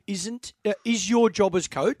question? Is your job as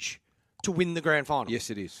coach to win the grand final?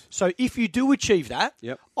 Yes, it is. So if you do achieve that,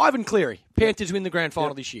 Ivan Cleary, Panthers win the grand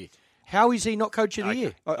final this year. How is he not coach of the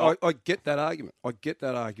year? I get that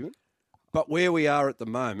argument. But where we are at the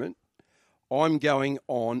moment, I'm going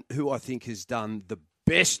on who I think has done the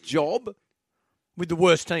best job. With the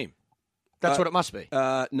worst team. That's what it must be.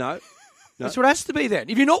 No. That's what it has to be then.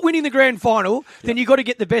 If you're not winning the grand final, then you've got to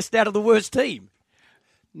get the best out of the worst team.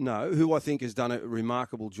 No, who I think has done a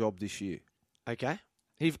remarkable job this year. Okay.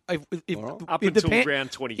 Up until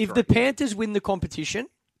round 23. If the Panthers win the competition,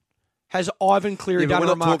 has Ivan Cleary done a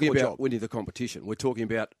remarkable job? We're not talking about winning the competition. We're talking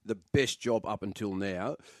about the best job up until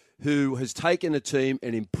now, who has taken a team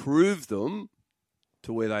and improved them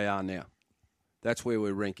to where they are now. That's where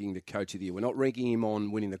we're ranking the Coach of the Year. We're not ranking him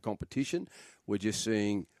on winning the competition. We're just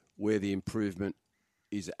seeing where the improvement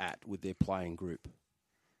is at with their playing group.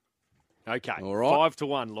 Okay. All right.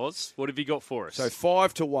 5-1, Loz. What have you got for us? So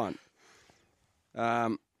 5-1.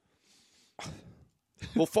 Well,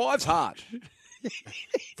 5's hard.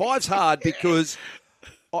 5's hard because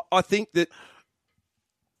I think that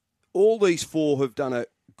all these 4 have done a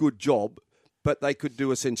good job, but they could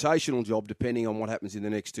do a sensational job depending on what happens in the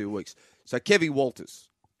next 2 weeks. So Kevy Walters.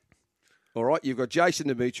 All right, you've got Jason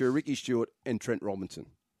Demetriou, Ricky Stewart, and Trent Robinson,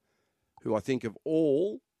 who I think have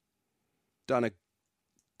all done a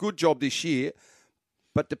good job this year,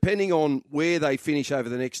 but depending on where they finish over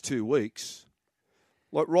the next 2 weeks,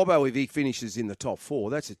 like Robbo, if he finishes in the top 4,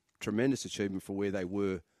 that's a tremendous achievement for where they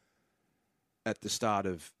were at the start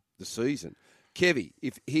of the season. Kevy,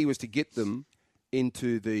 if he was to get them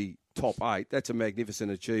into the top 8, that's a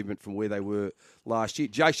magnificent achievement from where they were last year.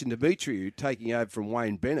 Jason Demetriou taking over from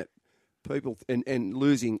Wayne Bennett, and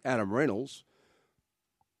losing Adam Reynolds.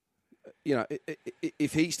 You know,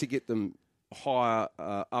 if he's to get them higher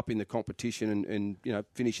up in the competition and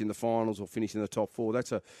finish in the finals or finish in the top 4,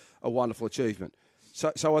 that's a wonderful achievement.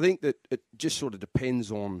 So I think that it just sort of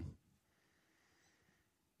depends on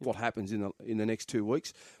what happens in the next 2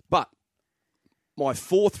 weeks. But my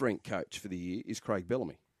 4th ranked coach for the year is Craig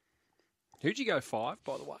Bellamy. Who'd you go 5,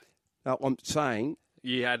 by the way? I'm saying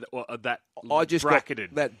you had that I just bracketed.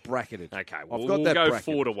 Got that bracketed. Okay, we'll we'll go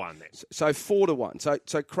 4-1 then. So 4-1.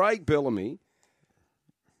 So Craig Bellamy,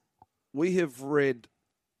 we have read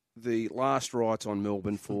the last rights on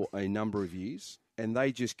Melbourne for a number of years, and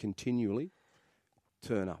they just continually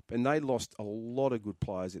turn up. And they lost a lot of good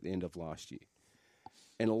players at the end of last year,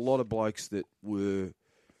 and a lot of blokes that were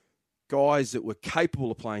guys that were capable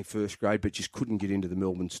of playing first grade but just couldn't get into the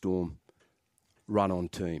Melbourne Storm run-on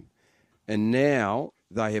team. And now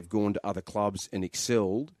they have gone to other clubs and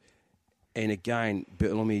excelled. And again,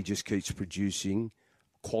 Bellamy just keeps producing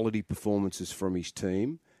quality performances from his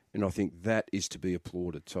team. And I think that is to be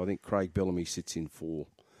applauded. So I think Craig Bellamy sits in 4.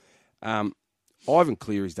 Ivan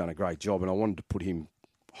Cleary's done a great job, and I wanted to put him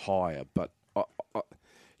higher. But,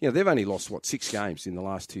 they've only lost, 6 games in the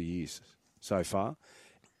last 2 years so far.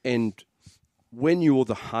 And when you're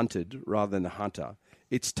the hunted rather than the hunter,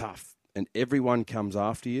 it's tough. And everyone comes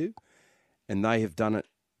after you. And they have done it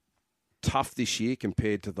tough this year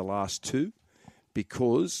compared to the last two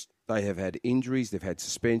because they have had injuries, they've had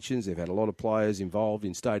suspensions, they've had a lot of players involved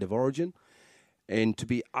in State of Origin. And to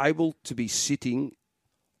be able to be sitting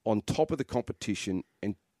on top of the competition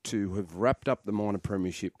and to have wrapped up the minor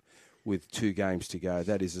premiership with 2 games to go,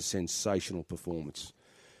 that is a sensational performance.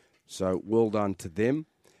 So well done to them.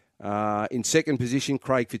 In second position,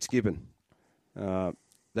 Craig Fitzgibbon.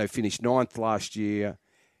 They finished 9th last year.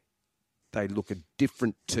 They look a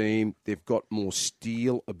different team. They've got more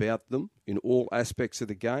steel about them in all aspects of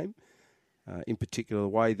the game, in particular the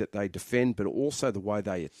way that they defend, but also the way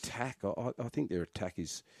they attack. I think their attack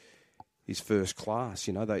is first class.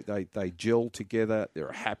 You know, they gel together. They're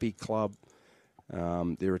a happy club.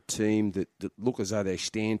 They're a team that look as though they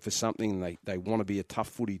stand for something and they want to be a tough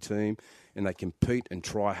footy team and they compete and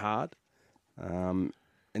try hard.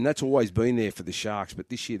 And that's always been there for the Sharks, but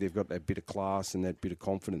this year they've got that bit of class and that bit of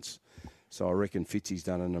confidence. So I reckon Fitzy's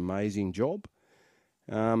done an amazing job.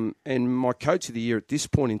 And my coach of the year at this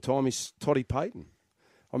point in time is Toddy Payton.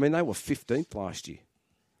 I mean, they were 15th last year.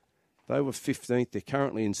 They were 15th. They're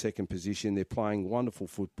currently in second position. They're playing wonderful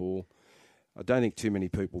football. I don't think too many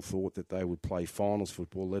people thought that they would play finals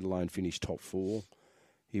football, let alone finish top 4.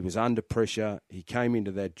 He was under pressure. He came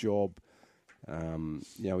into that job.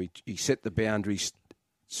 He set the boundaries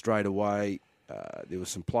straight away. There were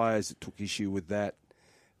some players that took issue with that,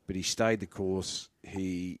 but he stayed the course.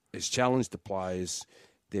 He has challenged the players.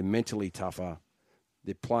 They're mentally tougher.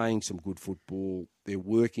 They're playing some good football. They're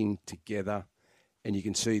working together, and you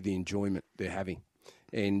can see the enjoyment they're having.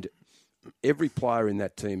 And every player in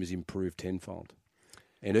that team has improved tenfold.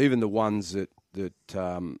 And even the ones that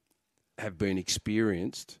have been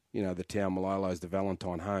experienced, you know, the Taumalolos, the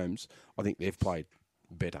Valentine Holmes, I think they've played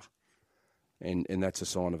better. And that's a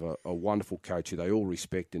sign of a wonderful coach who they all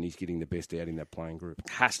respect, and he's getting the best out in that playing group.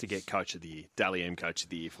 Has to get Coach of the Year, Dally M Coach of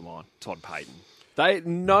the Year for mine, Todd Payton.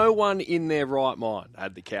 No one in their right mind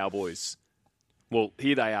had the Cowboys. Well,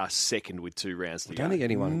 here they are second with 2 rounds to go. I don't think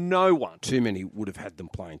anyone. No one. Too many would have had them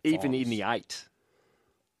playing finals. Even in the 8.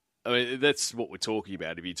 I mean, that's what we're talking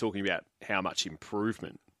about. If you're talking about how much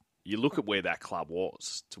improvement, you look at where that club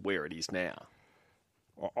was to where it is now.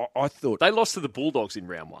 I thought they lost to the Bulldogs in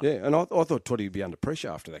round 1. Yeah, and I thought Toddy would be under pressure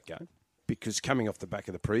after that game because coming off the back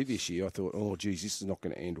of the previous year, I thought, oh, geez, this is not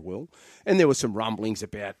going to end well. And there were some rumblings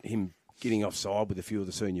about him getting offside with a few of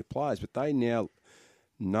the senior players, but they now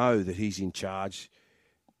know that he's in charge.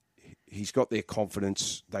 He's got their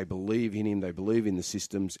confidence. They believe in him. They believe in the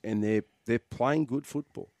systems, and they're playing good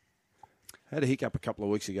football. Had a hiccup a couple of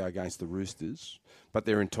weeks ago against the Roosters, but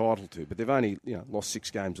they're entitled to. But they've only lost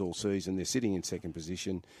 6 games all season. They're sitting in second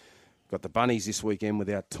position. Got the Bunnies this weekend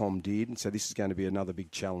without Tom Deard, and so this is going to be another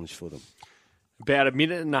big challenge for them. About a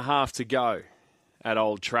minute and a half to go at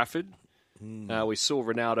Old Trafford. We saw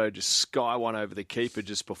Ronaldo just sky one over the keeper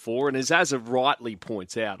just before, and as Azza rightly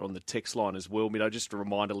points out on the text line as well, just a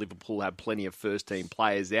reminder, Liverpool have plenty of first-team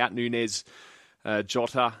players out. Nunez,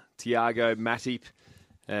 Jota, Thiago, Matip.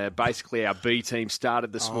 Basically, our B team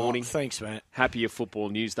started this morning. Thanks, Matt. Happier football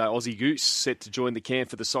news, though. Aussie Goose set to join the camp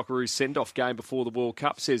for the Socceroos send-off game before the World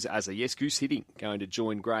Cup, says Azza. Yes, Goose hitting, going to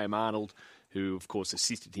join Graham Arnold, who, of course,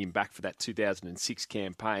 assisted him back for that 2006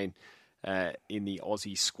 campaign in the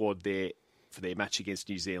Aussie squad there for their match against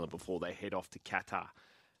New Zealand before they head off to Qatar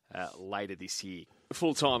later this year.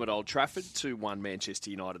 Full time at Old Trafford, 2-1 Manchester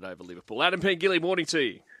United over Liverpool. Adam Pengilly, morning to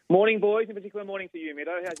you. Morning, boys. In particular, morning to you,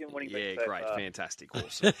 Meadow. How's your morning been? Yeah, great. Fantastic.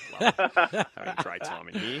 Awesome. Love it. Having a great time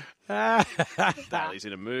in here. Bailey's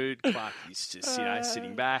in a mood. Clarkie's just,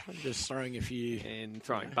 sitting back. I'm just throwing a few. And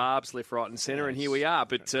throwing barbs left, right and centre, and here we are.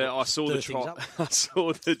 But I saw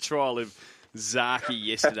the trial of Zaki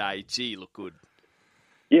yesterday. Gee, looked good.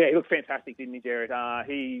 Yeah, he looked fantastic, didn't he, Jared?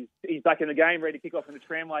 He's back in the game, ready to kick off in the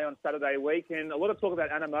tramway on Saturday week. And a lot of talk about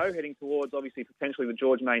Animo heading towards, obviously, potentially the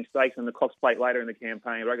George Main Stakes and the Cox Plate later in the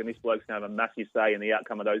campaign. I reckon this bloke's going to have a massive say in the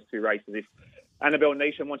outcome of those 2 races if Annabelle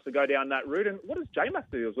Neesham wants to go down that route. And what does J-Mac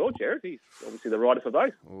do as well, Jared? He's obviously the rider for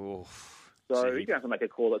both. Oh, so he's going to have to make a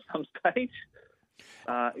call at some stage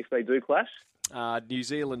if they do clash. New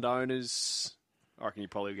Zealand owners, I reckon you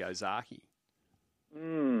probably go Zaki.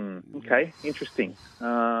 Okay, interesting.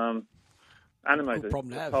 Animo's good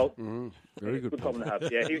problem to have. Very good problem to have.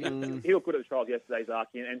 Yeah, he looked good at the trials yesterday,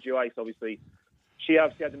 Zaki, and Joyce obviously. She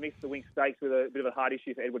obviously had to miss the Wink Stakes with a bit of a heart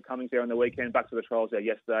issue for Edward Cummings there on the weekend. Back to the trials there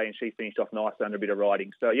yesterday, and she finished off nice under a bit of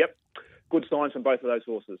riding. So, yep, good signs from both of those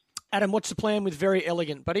horses. Adam, what's the plan with Very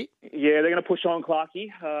Elegant, buddy? Yeah, they're going to push on Clarkie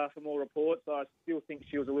for more reports. I still think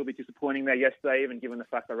she was a little bit disappointing there yesterday, even given the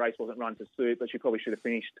fact the race wasn't run to suit, but she probably should have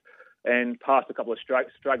finished and passed a couple of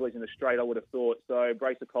stragglers in the straight, I would have thought. So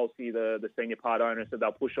Brace Sokolsky, the senior part owner, said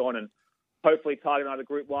they'll push on, and hopefully target another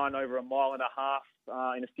Group 1 over a mile and a half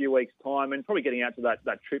in a few weeks' time, and probably getting out to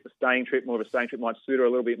that trip, a staying trip, more of a staying trip might suit her a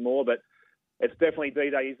little bit more, but it's definitely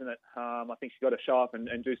D-Day, isn't it? I think she's got to show up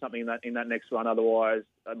and do something in that next run. Otherwise,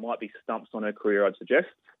 it might be stumps on her career, I'd suggest.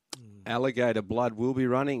 Alligator Blood will be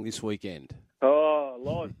running this weekend. Oh,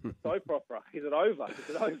 Lord, soap opera. Is it over?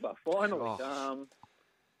 Finally.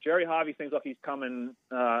 Jerry Harvey seems like he's coming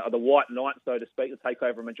the white knight, so to speak, to take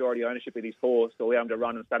over majority ownership of his horse, to allow him to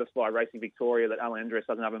run and satisfy Racing Victoria that Alan Andress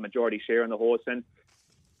doesn't have a majority share in the horse. And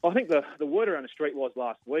I think the word around the street was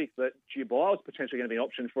last week that Dubai was potentially going to be an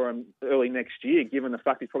option for him early next year, given the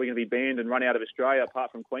fact he's probably going to be banned and run out of Australia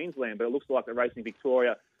apart from Queensland. But it looks like the Racing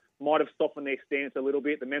Victoria might have softened their stance a little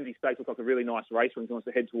bit. The Memsie Stakes looks like a really nice race when he wants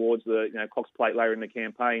to head towards the Cox Plate later in the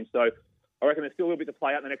campaign. So I reckon there's still a little bit to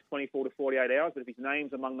play out in the next 24 to 48 hours. But if his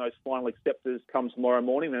name's among those final acceptors come tomorrow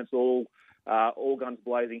morning, then it's all guns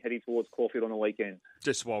blazing, heading towards Caulfield on the weekend.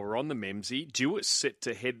 Just while we're on the Memsie, Dewar's set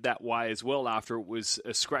to head that way as well after it was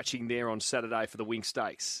scratching there on Saturday for the Wing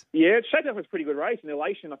Stakes. Yeah, it shaped up as a pretty good race. And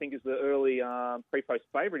Elation, I think, is the early pre-post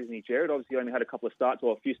favourite, isn't he, Jared? Obviously, only had a couple of starts,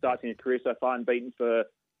 or a few starts in his career so far, and beaten for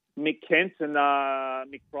Mick Kent and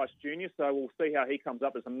Mick Price Jr. So we'll see how he comes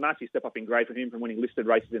up. There's a massive step up in grade for him from when he listed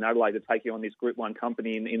races in Adelaide to take on this Group 1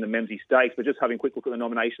 company in the Memsie Stakes. But just having a quick look at the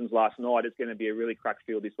nominations last night, it's going to be a really cracked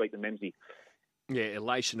field this week, the Memsie. Yeah,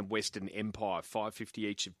 Elation and Western Empire, $5.50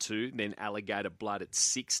 each of two. Then Alligator Blood at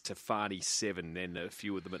 $6, Tefani $7. Then a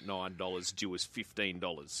few of them at $9. Dewar's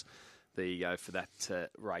 $15. There you go for that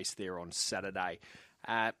race there on Saturday.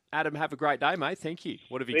 Adam, have a great day, mate. Thank you.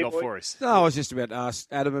 What have you got for us? No, I was just about to ask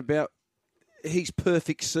Adam about his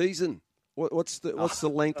perfect season. What's the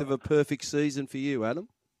length of a perfect season for you, Adam?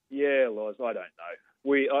 Yeah, Loz, I don't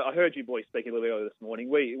know. I heard you boys speak a little bit earlier this morning.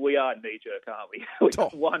 We are knee-jerk, aren't we?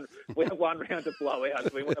 We have one round to blow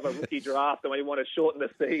out. We want to have a rookie draft and we want to shorten the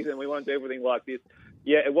season. We want to do everything like this.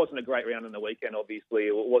 Yeah, it wasn't a great round on the weekend, obviously.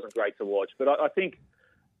 It wasn't great to watch. But I think...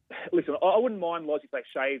 Listen, I wouldn't mind, Loz, if they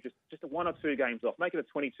shave just 1 or 2 games off. Make it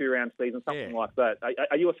a 22-round season, something like that.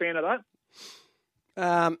 Are you a fan of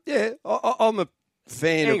that? Yeah, I'm a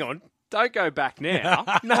fan. Hang on. Don't go back now.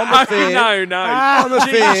 No. I'm a fan. No. I'm a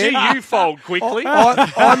fan. Gee, you fold quickly.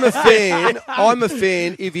 I'm a fan. I'm a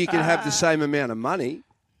fan if you can have the same amount of money.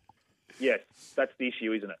 Yes, that's the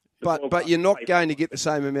issue, isn't it? But you're not going to get the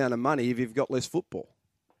same amount of money if you've got less football.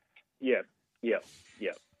 Yeah. I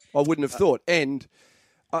wouldn't have thought. And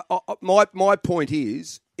my point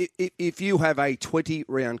is, if you have a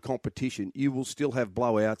 20-round competition, you will still have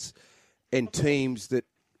blowouts and teams that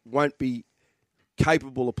won't be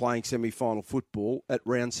capable of playing semi-final football at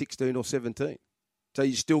round 16 or 17. So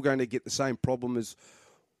you're still going to get the same problem as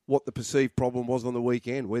what the perceived problem was on the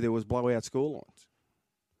weekend, where there was blowout scorelines.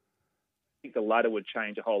 I think the ladder would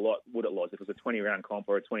change a whole lot, would it, Loz? If it was a 20-round comp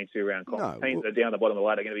or a 22-round comp, No, teams that are down the bottom of the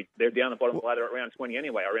ladder they're down the bottom of the ladder at round 20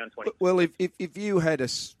 anyway, around 20. Well, if you had a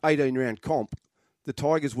 18-round comp, the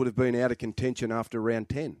Tigers would have been out of contention after round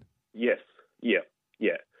 10. Yes, yeah.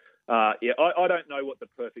 I don't know what the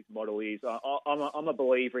perfect model is. I'm a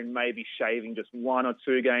believer in maybe shaving just 1 or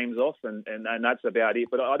 2 games off, and that's about it.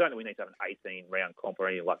 But I don't think we need to have an 18-round comp or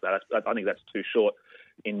anything like that. I think that's too short,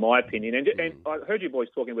 in my opinion. And I heard you boys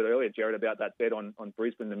talking a bit earlier, Jared, about that bet on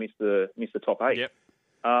Brisbane to miss the top 8. Yep.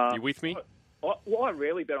 You with me? I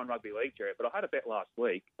rarely bet on rugby league, Jared, but I had a bet last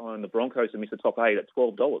week on the Broncos to miss the top 8 at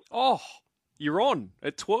 $12. Oh, you're on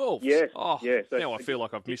at 12. Yes. Oh, yeah. So now I feel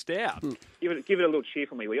like I've missed out. Give it a little cheer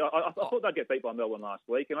for me, will you? I thought they'd get beat by Melbourne last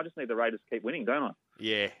week, and I just need the Raiders to keep winning, don't I?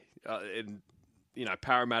 Yeah. And,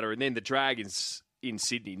 Parramatta and then the Dragons in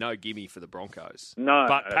Sydney. No gimme for the Broncos. No.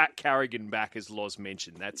 But Pat Carrigan back, as Loz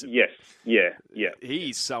mentioned. That's Yes. Yeah.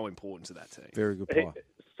 He's so important to that team. Very good player.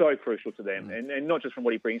 So crucial to them, and not just from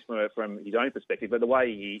what he brings from his own perspective, but the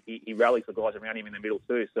way he rallies the guys around him in the middle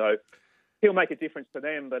too. So he'll make a difference to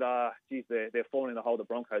them, but they're falling in the hole, the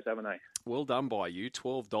Broncos, haven't they? Well done by you.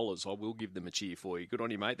 $12. I will give them a cheer for you. Good on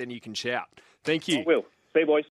you, mate. Then you can shout. Thank you. I will. See you, boys.